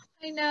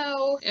 I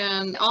know.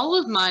 And all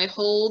of my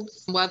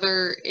holds,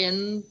 whether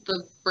in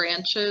the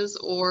branches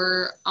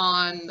or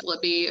on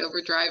Libby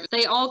Overdrive,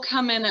 they all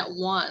come in at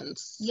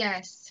once.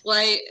 Yes.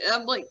 Like,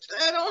 I'm like,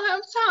 I don't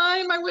have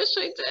time. I wish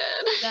I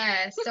did.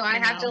 Yes. So I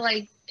have to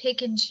like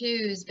pick and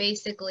choose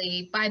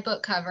basically by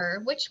book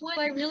cover, which one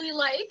I really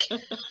like.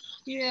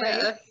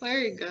 Yeah, there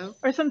you go.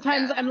 Or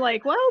sometimes I'm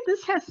like, well,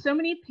 this has so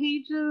many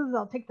pages,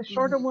 I'll take the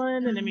shorter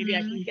one, and then maybe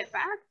I can get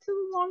back to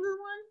the longer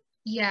one.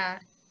 Yeah,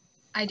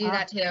 I do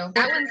that too.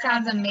 That one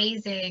sounds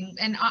amazing.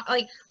 And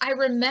like, I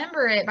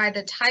remember it by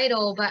the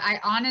title, but I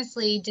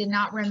honestly did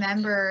not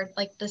remember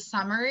like the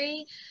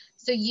summary.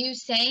 So you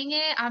saying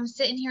it, I'm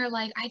sitting here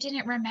like, I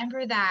didn't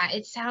remember that.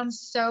 It sounds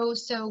so,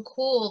 so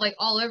cool, like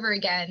all over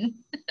again.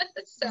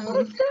 So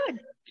that's good.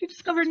 You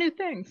discover new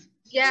things.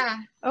 Yeah.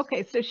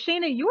 Okay, so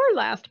Shayna, your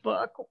last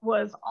book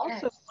was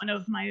also one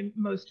of my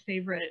most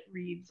favorite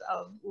reads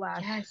of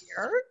last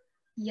year.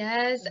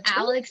 Yes,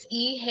 Alix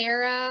E.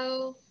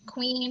 Harrow,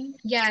 Queen.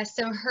 Yeah,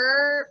 so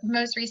her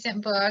most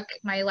recent book,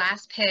 my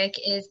last pick,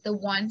 is The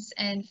Once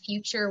and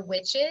Future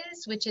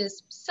Witches, which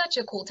is such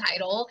a cool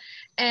title.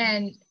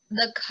 And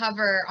the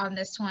cover on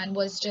this one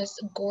was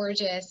just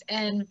gorgeous.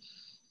 And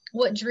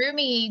what drew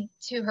me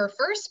to her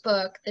first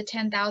book, The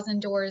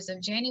 10,000 Doors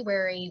of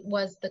January,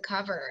 was the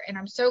cover. And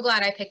I'm so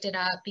glad I picked it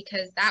up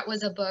because that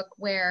was a book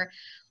where,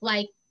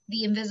 like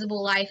The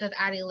Invisible Life of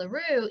Addie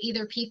LaRue,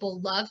 either people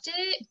loved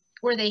it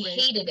or they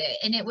hated it.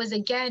 And it was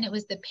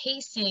the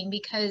pacing,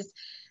 because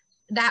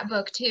that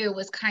book too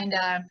was kind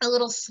of a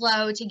little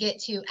slow to get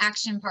to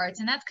action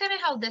parts. And that's kind of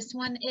how this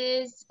one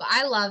is. But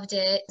I loved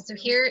it. So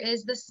here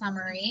is the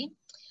summary.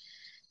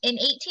 In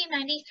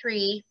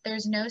 1893,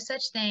 there's no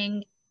such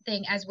thing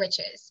as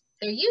witches.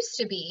 There used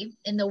to be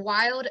in the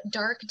wild,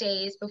 dark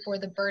days before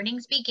the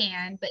burnings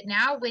began, but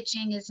now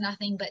witching is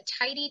nothing but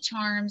tidy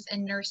charms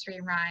and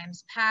nursery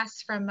rhymes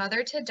passed from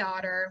mother to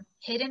daughter,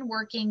 hidden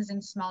workings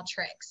and small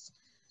tricks.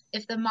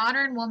 If the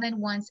modern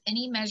woman wants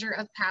any measure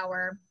of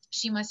power,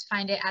 she must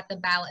find it at the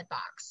ballot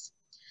box.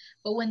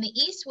 But when the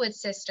Eastwood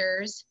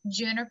sisters,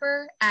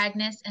 Juniper,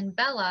 Agnes, and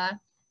Bella,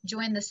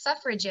 join the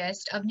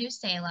suffragists of New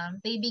Salem,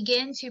 they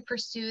begin to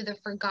pursue the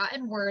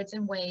forgotten words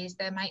and ways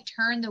that might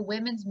turn the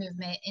women's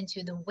movement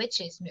into the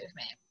witches'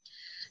 movement.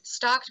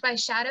 Stalked by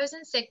shadows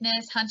and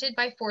sickness, hunted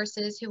by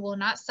forces who will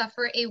not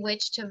suffer a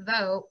witch to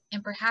vote,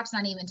 and perhaps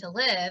not even to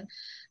live,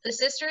 the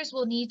sisters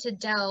will need to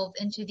delve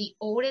into the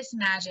oldest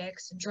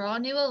magics, draw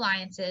new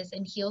alliances,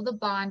 and heal the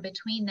bond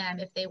between them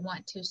if they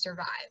want to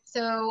survive.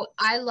 So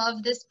I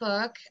love this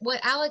book.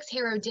 What Alix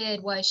Harrow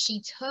did was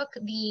she took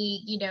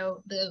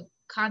the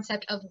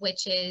concept of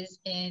witches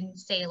in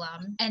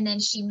Salem, and then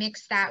she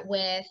mixed that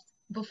with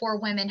before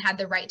women had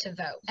the right to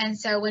vote. And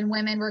so when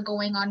women were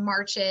going on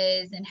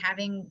marches and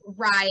having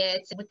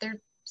riots with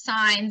their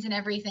signs and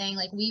everything,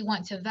 like, we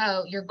want to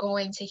vote, you're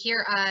going to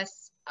hear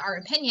us, our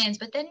opinions,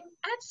 but then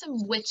add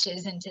some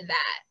witches into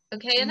that.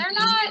 Okay. And they're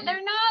not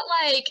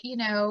like,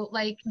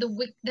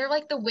 they're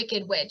like the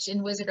Wicked Witch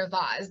in Wizard of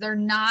Oz. They're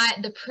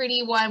not the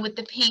pretty one with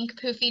the pink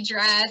poofy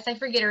dress. I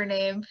forget her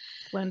name.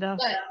 Linda.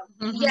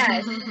 But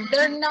yes,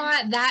 they're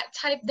not that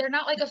type. They're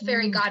not like a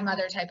fairy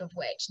godmother type of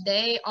witch.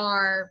 They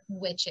are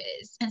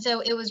witches. And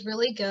so it was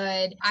really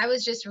good. I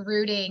was just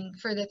rooting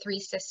for the three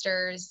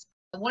sisters.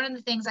 One of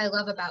the things I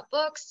love about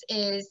books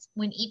is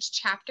when each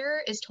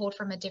chapter is told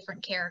from a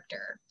different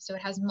character. So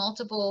it has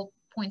multiple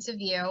points of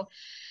view.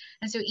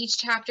 And so each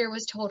chapter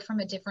was told from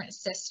a different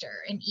sister,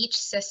 and each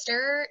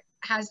sister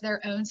has their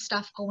own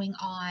stuff going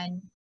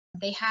on.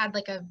 They had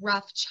like a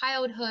rough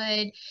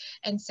childhood,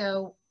 and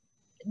so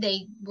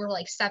they were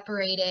like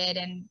separated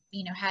and,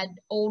 had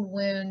old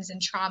wounds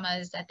and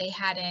traumas that they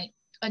hadn't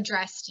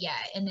addressed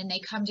yet. And then they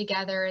come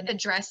together and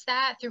address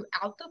that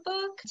throughout the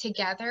book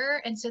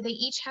together. And so they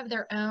each have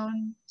their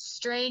own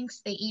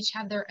strengths. They each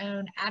have their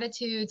own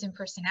attitudes and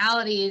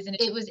personalities. And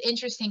it was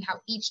interesting how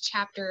each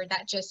chapter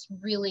that just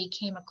really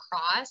came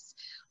across.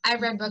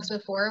 I've read books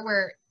before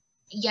where,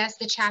 yes,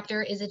 the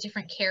chapter is a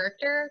different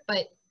character,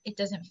 but it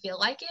doesn't feel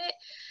like it.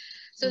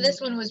 So this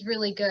one was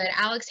really good.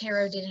 Alix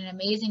Harrow did an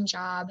amazing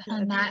job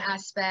on that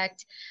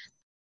aspect.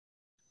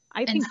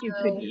 I think you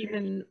could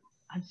even,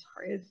 I'm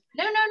sorry.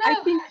 No.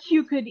 I think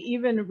you could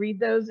even read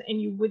those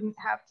and you wouldn't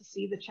have to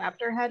see the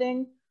chapter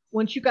heading.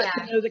 Once you got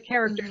to know the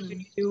characters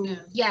and you knew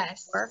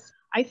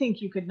I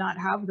think you could not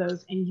have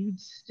those and you'd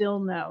still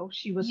know.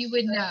 You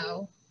would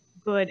know.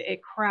 Good at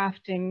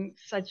crafting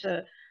such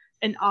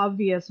an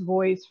obvious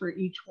voice for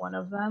each one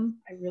of them.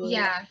 I really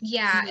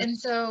And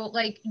so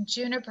like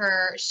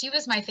Juniper, she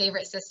was my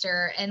favorite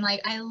sister, and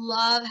like I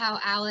love how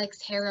Alix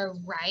Harrow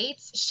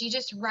writes. She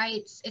just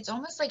writes, it's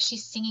almost like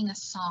she's singing a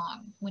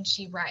song when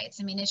she writes.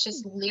 I mean, it's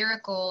just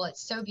lyrical,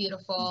 it's so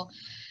beautiful.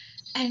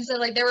 And so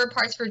like there were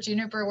parts for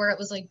Juniper where it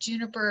was like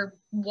Juniper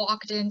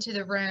walked into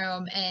the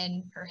room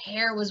and her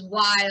hair was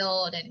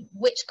wild and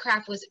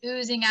witchcraft was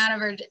oozing out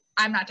of her.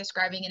 I'm not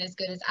describing it as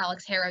good as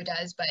Alix Harrow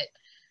does, but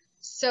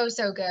so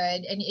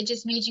good. And it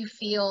just made you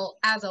feel,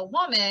 as a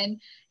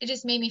woman, it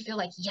just made me feel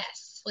like,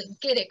 yes, like,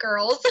 get it,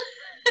 girls.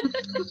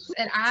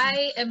 And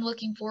I am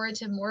looking forward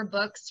to more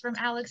books from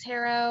Alix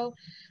Harrow.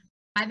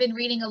 I've been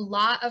reading a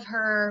lot of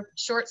her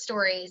short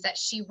stories that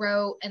she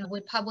wrote and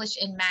would publish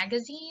in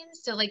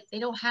magazines. So like they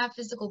don't have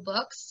physical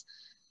books,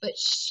 but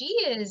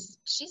she's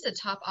a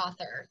top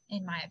author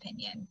in my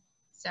opinion.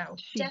 So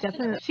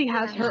she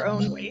has her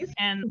own ways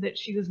and that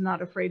she was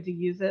not afraid to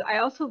use it. I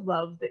also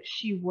love that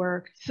she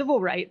worked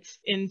civil rights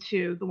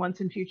into the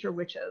Once and Future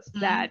Witches,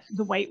 that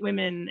the white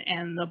women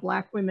and the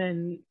black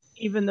women,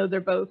 even though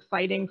they're both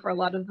fighting for a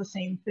lot of the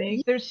same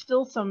things, there's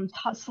still some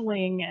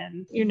tussling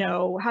and,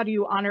 how do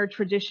you honor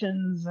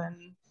traditions?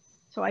 And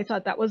so I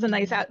thought that was a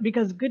nice,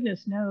 because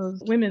goodness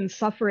knows, women's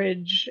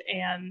suffrage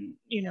and,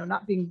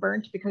 not being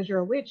burnt because you're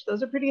a witch,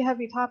 those are pretty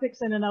heavy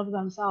topics in and of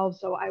themselves.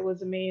 So I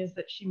was amazed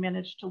that she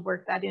managed to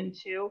work that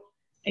into.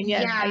 And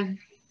yet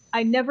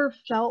I never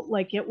felt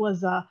like it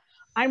was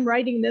I'm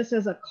writing this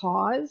as a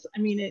cause. I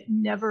mean, it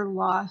never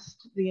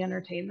lost the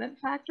entertainment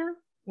factor,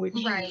 which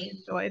I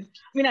enjoyed.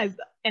 I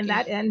mean,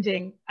 that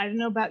ending, I don't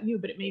know about you,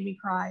 but it made me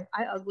cry.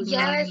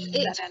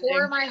 It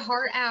tore my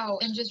heart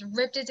out and just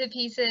ripped it to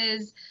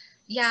pieces.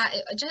 Yeah,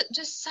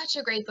 just such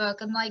a great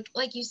book. And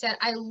like you said,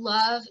 I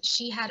love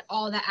she had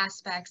all the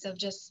aspects of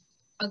just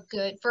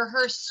for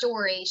her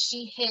story.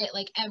 She hit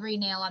like every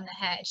nail on the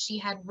head. She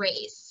had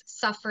race,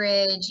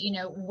 suffrage,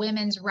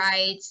 women's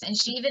rights, and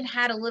she even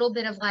had a little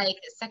bit of like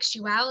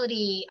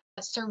sexuality,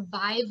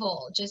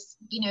 survival. Just,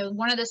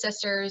 one of the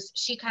sisters,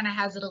 she kind of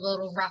has it a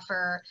little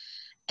rougher.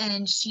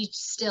 And she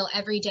still,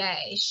 every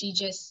day, she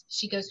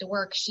goes to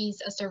work. She's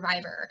a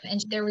survivor.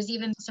 And there was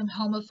even some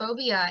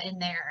homophobia in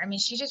there. I mean,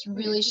 she just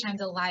really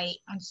shines a light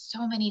on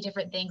so many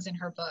different things in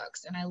her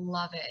books. And I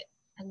love it.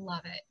 I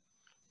love it.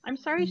 I'm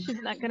sorry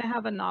she's not going to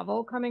have a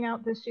novel coming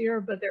out this year,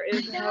 but there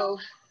is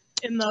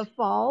in the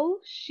fall,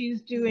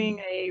 she's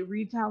doing a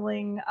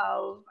retelling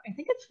of, I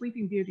think it's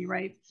Sleeping Beauty,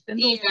 right?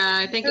 Spindle. Yeah,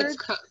 I think it's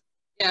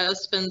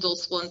Spindle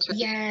Splinter.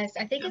 Yes,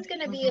 I think it's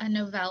going to be a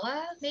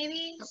novella,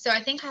 maybe. So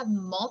I think I have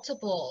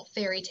multiple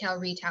fairy tale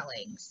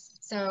retellings.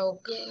 So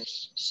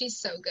she's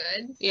so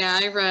good. Yeah,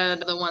 I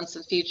read the Once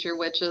and Future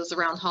Witches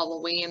around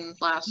Halloween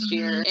last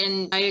year,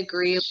 and I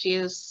agree. She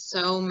has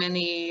so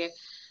many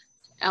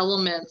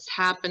elements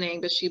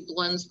happening, but she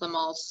blends them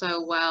all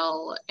so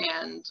well.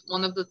 And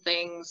one of the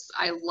things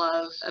I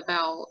love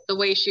about the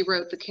way she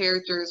wrote the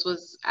characters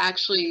was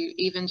actually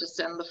even just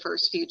in the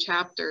first few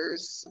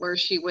chapters where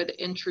she would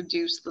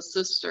introduce the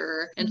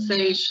sister and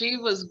say she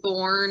was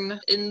born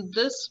in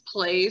this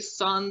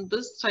place on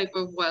this type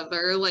of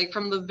weather. Like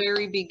from the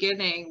very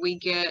beginning, we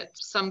get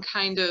some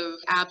kind of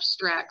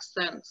abstract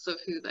sense of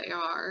who they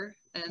are.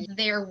 And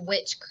their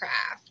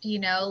witchcraft, you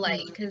know,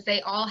 like, because they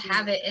all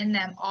have it in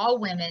them. All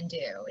women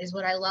do, is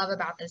what I love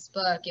about this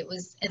book. It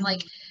was, and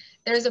like,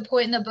 there's a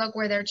point in the book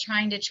where they're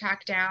trying to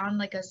track down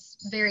like a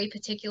very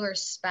particular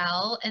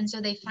spell. And so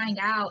they find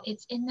out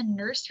it's in the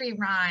nursery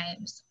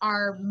rhymes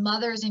our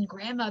mothers and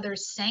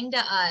grandmothers sang to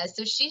us.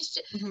 So she's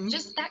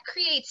just that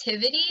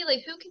creativity.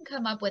 Like, who can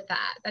come up with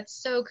that? That's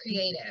so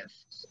creative.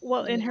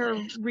 Well, in her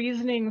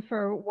reasoning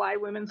for why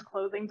women's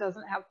clothing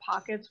doesn't have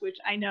pockets, which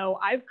I know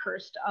I've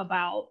cursed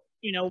about,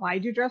 you know, why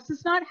do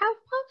dresses not have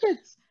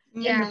pockets?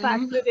 And the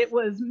fact that it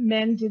was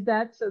men did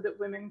that so that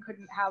women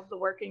couldn't have the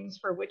workings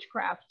for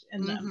witchcraft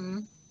in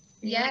them.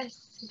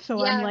 Yes.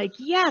 So I'm like,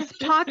 yes,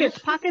 pockets.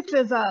 Pockets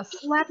is a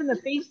slap in the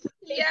face to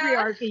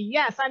patriarchy.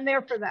 Yes, I'm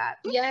there for that.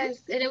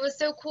 Yes. And it was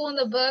so cool in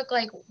the book,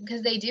 like,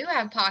 because they do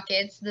have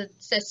pockets, the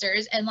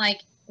sisters, and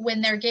like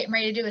when they're getting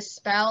ready to do a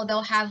spell,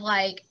 they'll have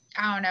like,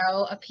 I don't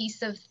know, a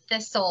piece of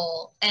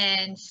thistle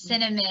and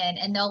cinnamon,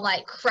 and they'll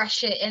like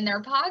crush it in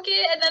their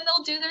pocket, and then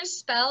they'll do their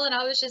spell. And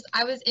I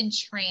was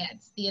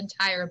entranced the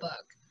entire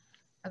book.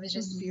 I was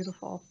just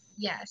beautiful.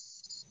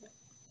 Yes.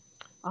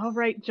 All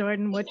right,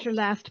 Jordan, what's your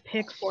last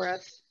pick for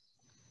us?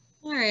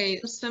 All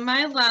right, so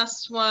my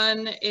last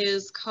one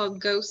is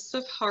called Ghosts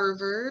of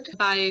Harvard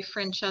by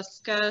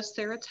Francesca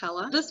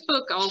Serritella. This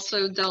book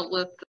also dealt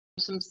with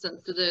some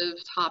sensitive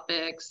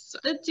topics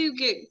that do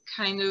get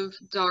kind of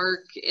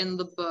dark in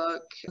the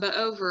book, but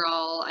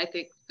overall I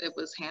think it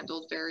was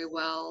handled very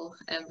well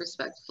and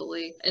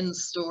respectfully in the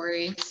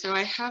story. So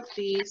I have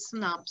the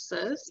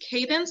synopsis.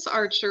 Cadence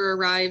Archer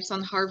arrives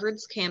on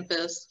Harvard's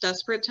campus,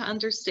 desperate to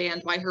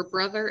understand why her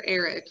brother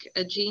Eric,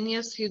 a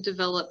genius who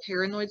developed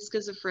paranoid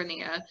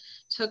schizophrenia,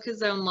 took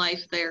his own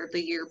life there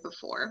the year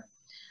before.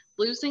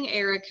 Losing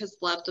Eric has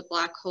left a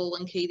black hole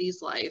in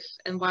Katie's life,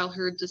 and while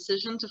her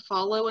decision to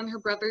follow in her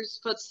brother's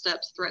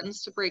footsteps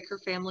threatens to break her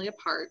family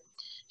apart,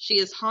 she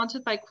is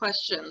haunted by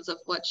questions of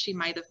what she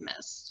might have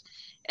missed,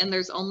 and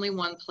there's only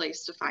one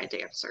place to find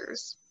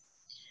answers.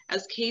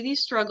 As Katie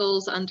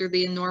struggles under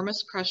the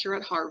enormous pressure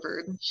at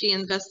Harvard, she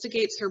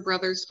investigates her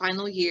brother's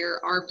final year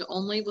armed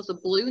only with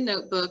a blue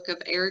notebook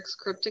of Eric's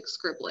cryptic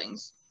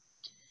scribblings.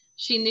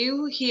 She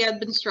knew he had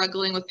been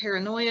struggling with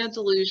paranoia,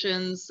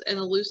 delusions, and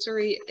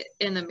illusory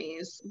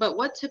enemies, but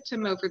what tipped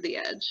him over the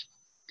edge?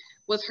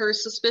 With her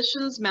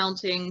suspicions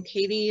mounting,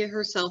 Katie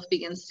herself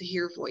begins to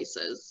hear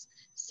voices,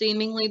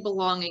 seemingly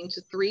belonging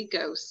to three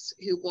ghosts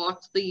who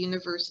walked the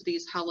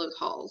university's hallowed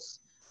halls,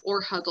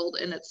 or huddled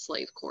in its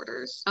slave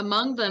quarters.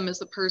 Among them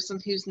is a person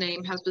whose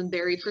name has been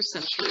buried for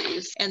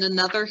centuries, and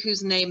another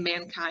whose name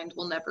mankind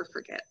will never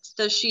forget.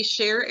 Does she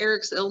share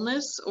Eric's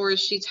illness, or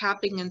is she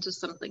tapping into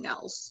something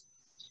else?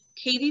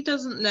 Katie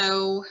doesn't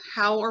know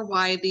how or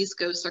why these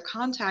ghosts are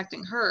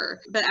contacting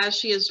her, but as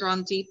she is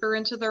drawn deeper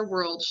into their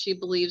world, she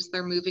believes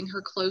they're moving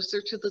her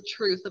closer to the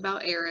truth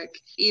about Eric,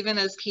 even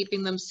as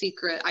keeping them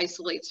secret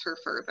isolates her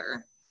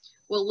further.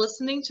 Will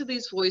listening to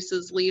these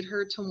voices lead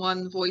her to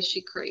one voice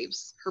she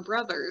craves, her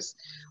brother's,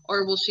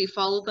 or will she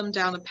follow them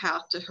down a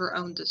path to her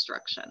own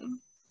destruction?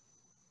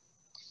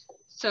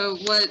 So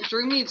what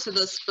drew me to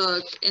this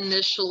book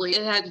initially,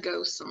 it had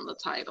ghosts in the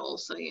title,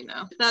 so you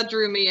know, that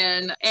drew me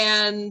in.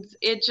 And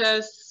it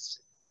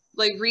just,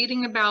 like,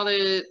 reading about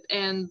it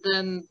and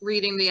then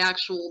reading the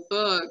actual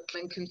book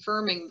and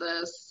confirming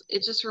this,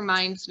 it just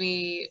reminds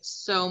me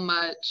so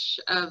much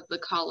of the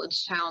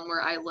college town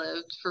where I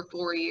lived for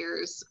 4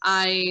 years.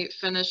 I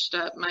finished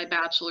up my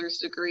bachelor's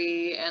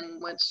degree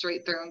and went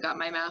straight through and got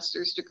my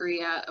master's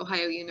degree at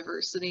Ohio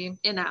University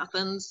in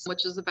Athens,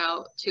 which is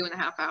about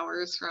 2.5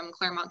 hours from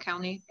Clermont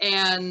County.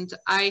 And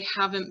I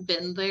haven't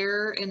been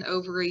there in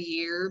over a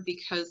year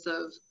because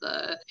of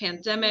the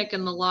pandemic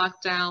and the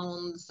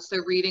lockdowns. So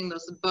reading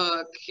this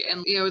book,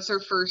 and you know, it's her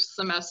first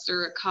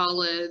semester at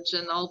college,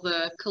 and all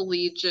the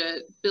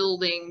collegiate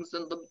buildings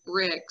and the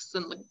bricks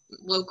and the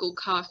local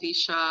coffee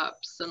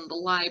shops and the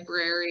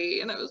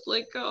library, and I was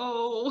like,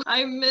 oh,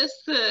 I miss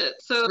it.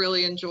 So I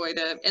really enjoyed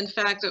it. In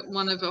fact,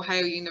 one of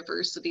Ohio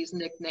University's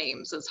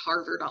nicknames is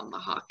Harvard on the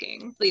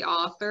Hawking. The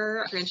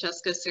author,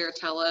 Francesca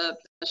Serritella,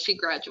 she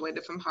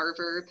graduated from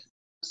Harvard.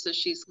 So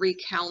she's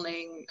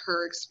recounting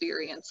her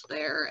experience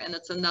there, and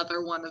it's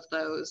another one of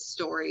those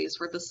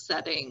stories where the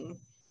setting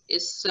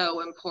is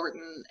so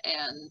important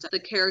and the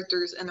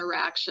characters'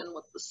 interaction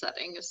with the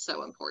setting is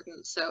so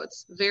important. So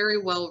it's very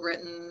well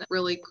written,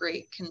 really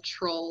great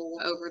control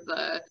over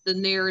the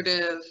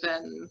narrative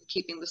and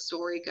keeping the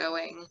story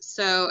going.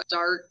 So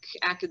dark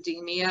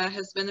academia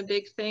has been a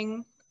big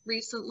thing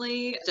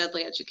recently.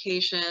 Deadly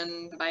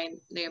Education by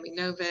Naomi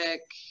Novik,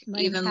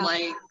 even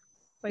like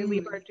by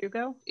Leigh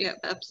Bardugo. Yeah,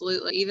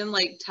 absolutely. Even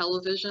like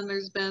television,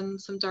 there's been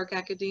some dark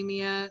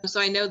academia. So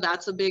I know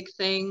that's a big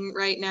thing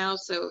right now.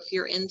 So if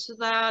you're into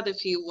that,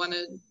 if you want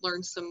to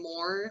learn some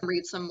more,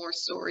 read some more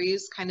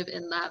stories kind of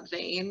in that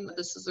vein,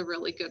 this is a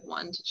really good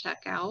one to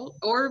check out.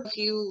 Or if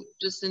you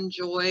just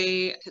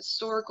enjoy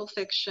historical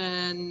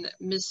fiction,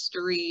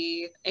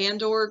 mystery,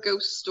 and or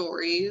ghost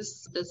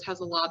stories, this has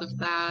a lot of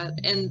that.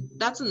 And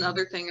that's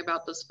another thing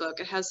about this book.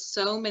 It has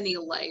so many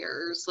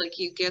layers. Like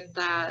you get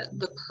that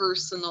the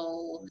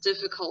personal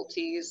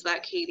difficulties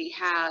that Katie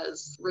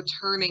has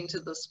returning to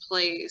this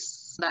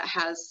place that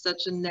has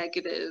such a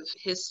negative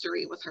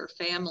history with her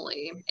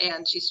family.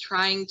 And she's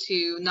trying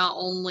to not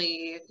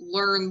only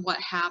learn what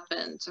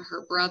happened to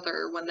her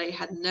brother when they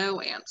had no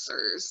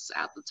answers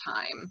at the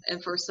time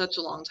and for such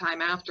a long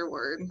time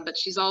afterward, but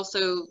she's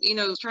also, you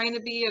know, trying to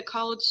be a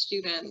college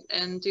student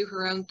and do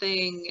her own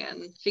thing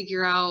and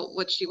figure out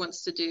what she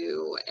wants to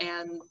do.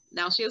 And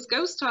now she has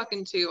ghosts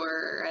talking to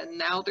her, and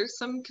now there's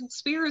some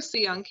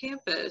conspiracy on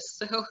campus.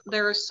 So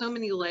there are so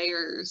many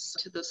layers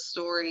to this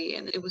story,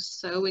 and it was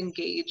so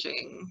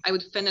engaging. I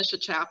would finish a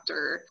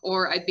chapter,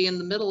 or I'd be in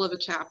the middle of a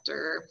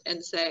chapter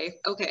and say,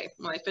 okay,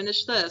 when I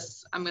finish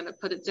this, I'm going to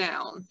put it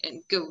down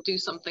and go do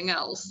something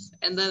else.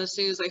 And then as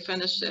soon as I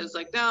finished it, it's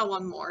like, no,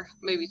 one more,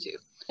 maybe two.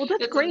 Well,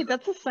 that's great.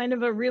 That's a sign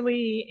of a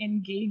really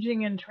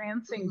engaging,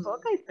 entrancing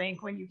book, I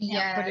think, when you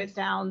can't put it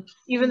down,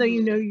 even though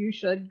you know you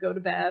should go to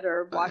bed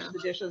or wash the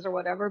dishes or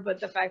whatever. But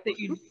the fact that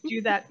you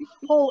do that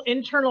whole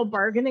internal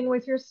bargaining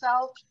with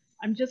yourself,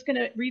 I'm just going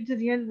to read to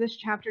the end of this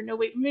chapter. No,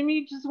 wait,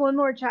 maybe just one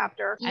more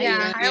chapter.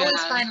 I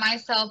always find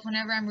myself,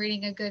 whenever I'm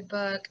reading a good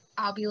book,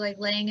 I'll be like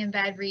laying in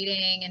bed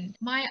reading and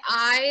my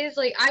eyes,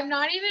 like I'm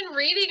not even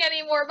reading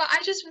anymore, but I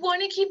just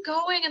want to keep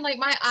going. And like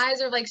my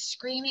eyes are like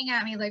screaming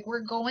at me, like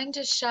we're going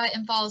to shut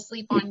and fall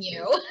asleep on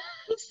you.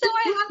 So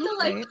I have to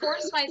like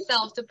force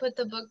myself to put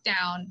the book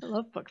down. I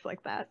love books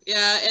like that.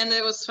 Yeah, and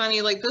it was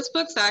funny, like this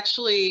book's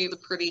actually a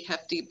pretty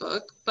hefty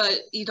book, but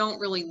you don't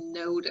really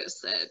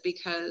notice it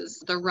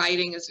because the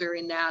writing is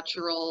very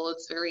natural,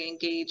 it's very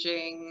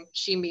engaging.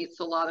 She meets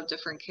a lot of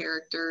different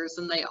characters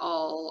and they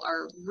all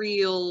are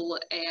real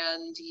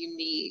and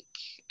unique.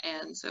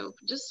 And so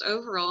just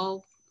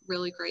overall,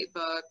 really great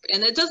book.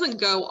 And it doesn't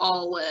go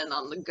all in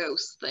on the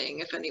ghost thing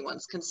if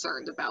anyone's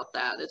concerned about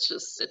that.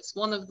 It's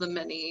one of the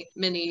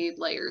many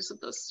layers of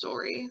this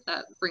story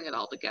that bring it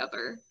all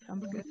together.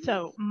 Sounds good.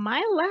 So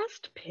my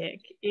last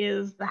pick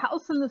is The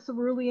House in the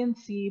Cerulean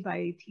Sea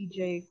by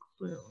T.J.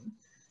 Klune.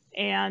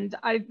 And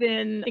I've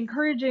been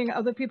encouraging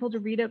other people to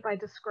read it by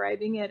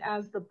describing it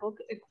as the book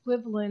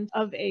equivalent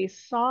of a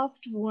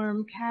soft,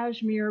 warm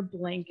cashmere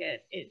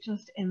blanket. It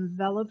just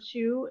envelops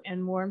you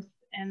in warmth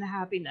and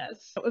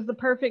happiness. It was the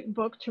perfect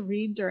book to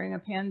read during a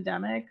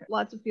pandemic.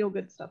 Lots of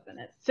feel-good stuff in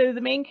it. So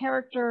the main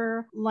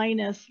character,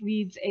 Linus,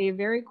 leads a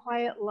very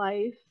quiet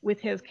life with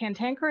his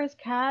cantankerous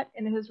cat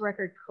and his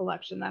record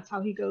collection. That's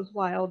how he goes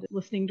wild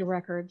listening to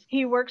records.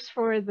 He works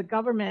for the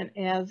government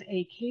as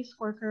a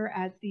caseworker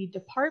at the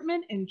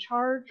department in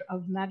charge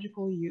of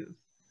magical youth.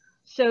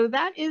 So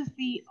that is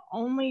the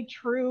only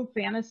true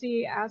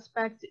fantasy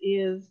aspect,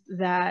 is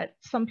that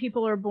some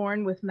people are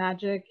born with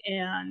magic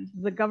and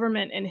the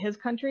government in his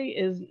country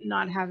is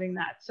not having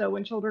that. So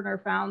when children are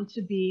found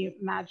to be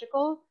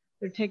magical,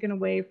 they're taken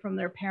away from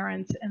their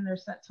parents and they're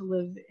sent to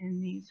live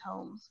in these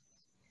homes.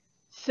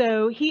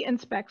 So he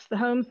inspects the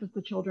homes that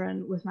the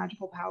children with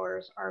magical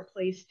powers are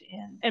placed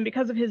in. And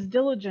because of his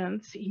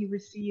diligence, he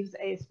receives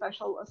a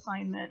special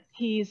assignment.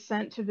 He's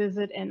sent to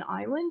visit an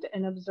island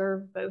and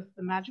observe both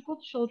the magical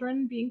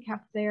children being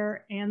kept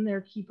there and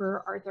their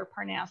keeper, Arthur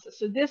Parnassus.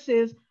 So this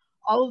is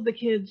all of the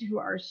kids who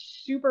are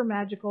super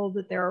magical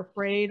that they're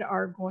afraid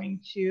are going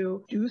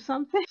to do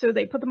something. So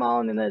they put them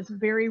all in this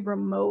very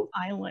remote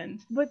island.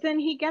 But then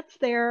he gets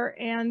there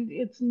and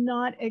it's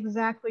not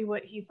exactly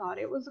what he thought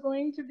it was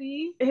going to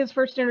be. His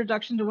first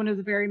introduction to one of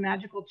the very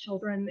magical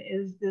children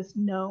is this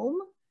gnome.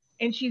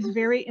 And she's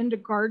very into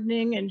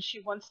gardening and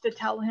she wants to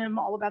tell him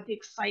all about the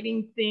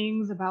exciting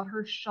things about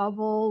her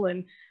shovel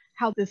and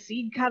how the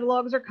seed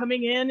catalogs are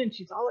coming in, and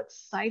she's all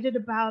excited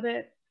about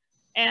it.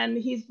 And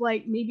he's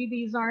like, maybe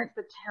these aren't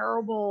the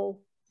terrible,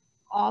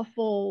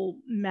 awful,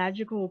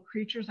 magical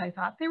creatures I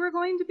thought they were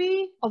going to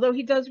be. Although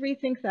he does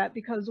rethink that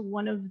because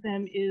one of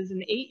them is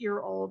an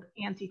 8-year-old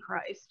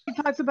Antichrist. He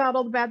talks about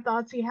all the bad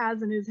thoughts he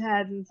has in his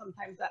head, and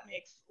sometimes that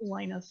makes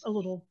Linus a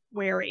little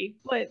wary.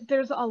 But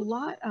there's a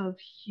lot of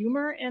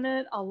humor in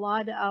it, a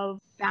lot of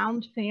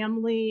found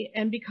family,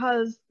 and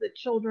because the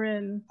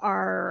children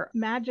are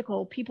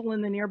magical, people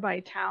in the nearby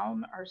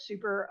town are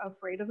super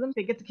afraid of them.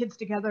 They get the kids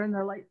together and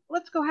they're like,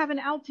 let's go have an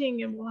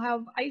outing and we'll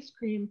have ice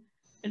cream.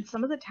 And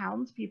some of the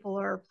townspeople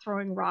are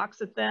throwing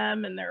rocks at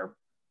them and they're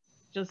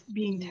just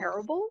being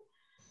terrible.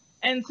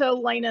 And so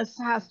Linus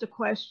has to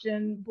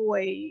question,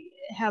 boy,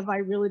 have I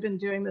really been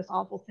doing this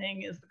awful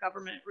thing? Is the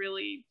government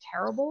really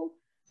terrible?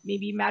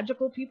 Maybe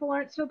magical people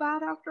aren't so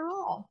bad after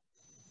all.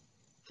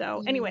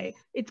 So anyway,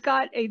 it's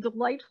got a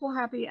delightful,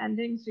 happy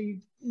ending. So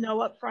you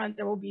know up front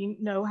there will be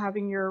no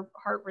having your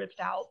heart ripped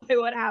out by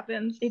what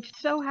happens. It's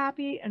so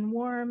happy and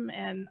warm,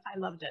 and I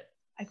loved it.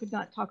 I could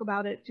not talk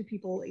about it to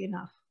people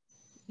enough.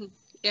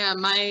 Yeah,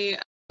 my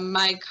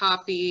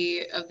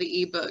copy of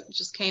the ebook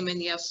just came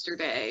in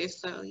yesterday,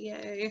 so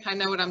yay! I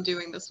know what I'm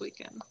doing this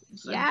weekend.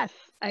 So Yes,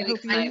 I hope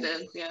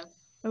excited. Yeah,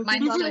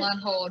 mine's still on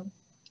hold.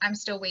 I'm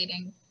still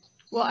waiting.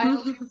 Well, I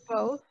hope you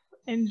both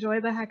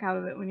enjoy the heck out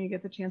of it when you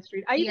get the chance to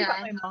read. I even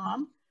got my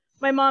mom.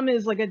 My mom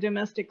is like a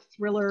domestic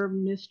thriller,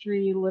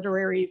 mystery,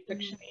 literary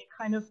fiction-y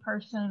kind of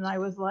person, and I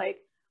was like,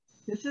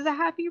 "This is a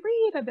happy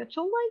read. I bet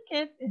you'll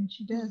like it," and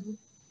she did.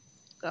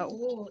 So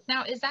ooh.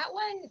 Now, is that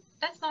one?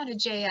 That's not a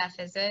JF,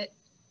 is it?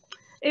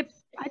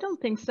 I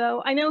don't think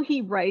so. I know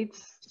he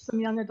writes some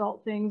young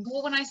adult things.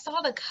 Well, when I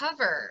saw the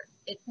cover,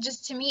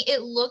 to me,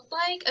 it looked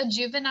like a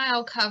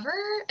juvenile cover.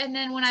 And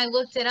then when I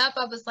looked it up,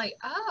 I was like,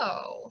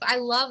 oh, I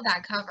love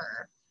that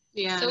cover.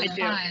 yeah, so I fun.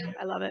 do.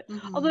 I love it.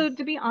 Mhm. Although,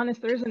 to be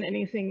honest, there isn't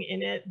anything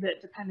in it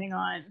that, depending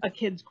on a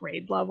kid's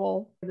grade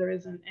level, there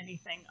isn't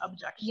anything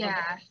objectionable.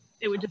 Yeah.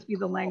 It would just be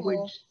the Cool.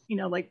 language,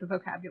 like the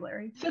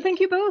vocabulary. So thank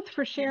you both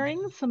for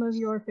sharing some of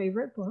your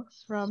favorite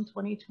books from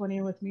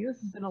 2020 with me. This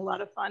has been a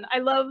lot of fun. I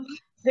love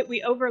that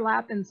we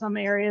overlap in some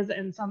areas,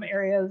 and some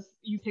areas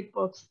you pick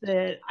books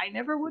that I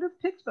never would have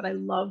picked, but I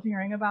love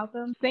hearing about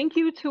them. Thank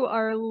you to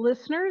our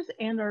listeners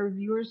and our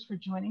viewers for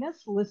joining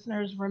us.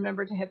 Listeners,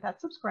 remember to hit that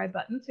subscribe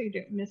button so you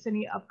don't miss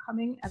any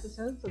upcoming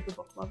episodes of the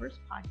Book Lovers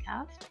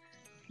Podcast.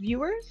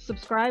 Viewers,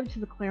 subscribe to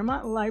the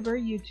Clermont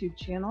Library YouTube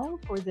channel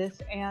for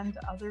this and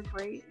other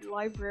great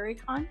library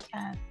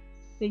content.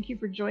 Thank you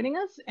for joining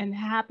us, and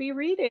happy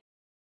reading.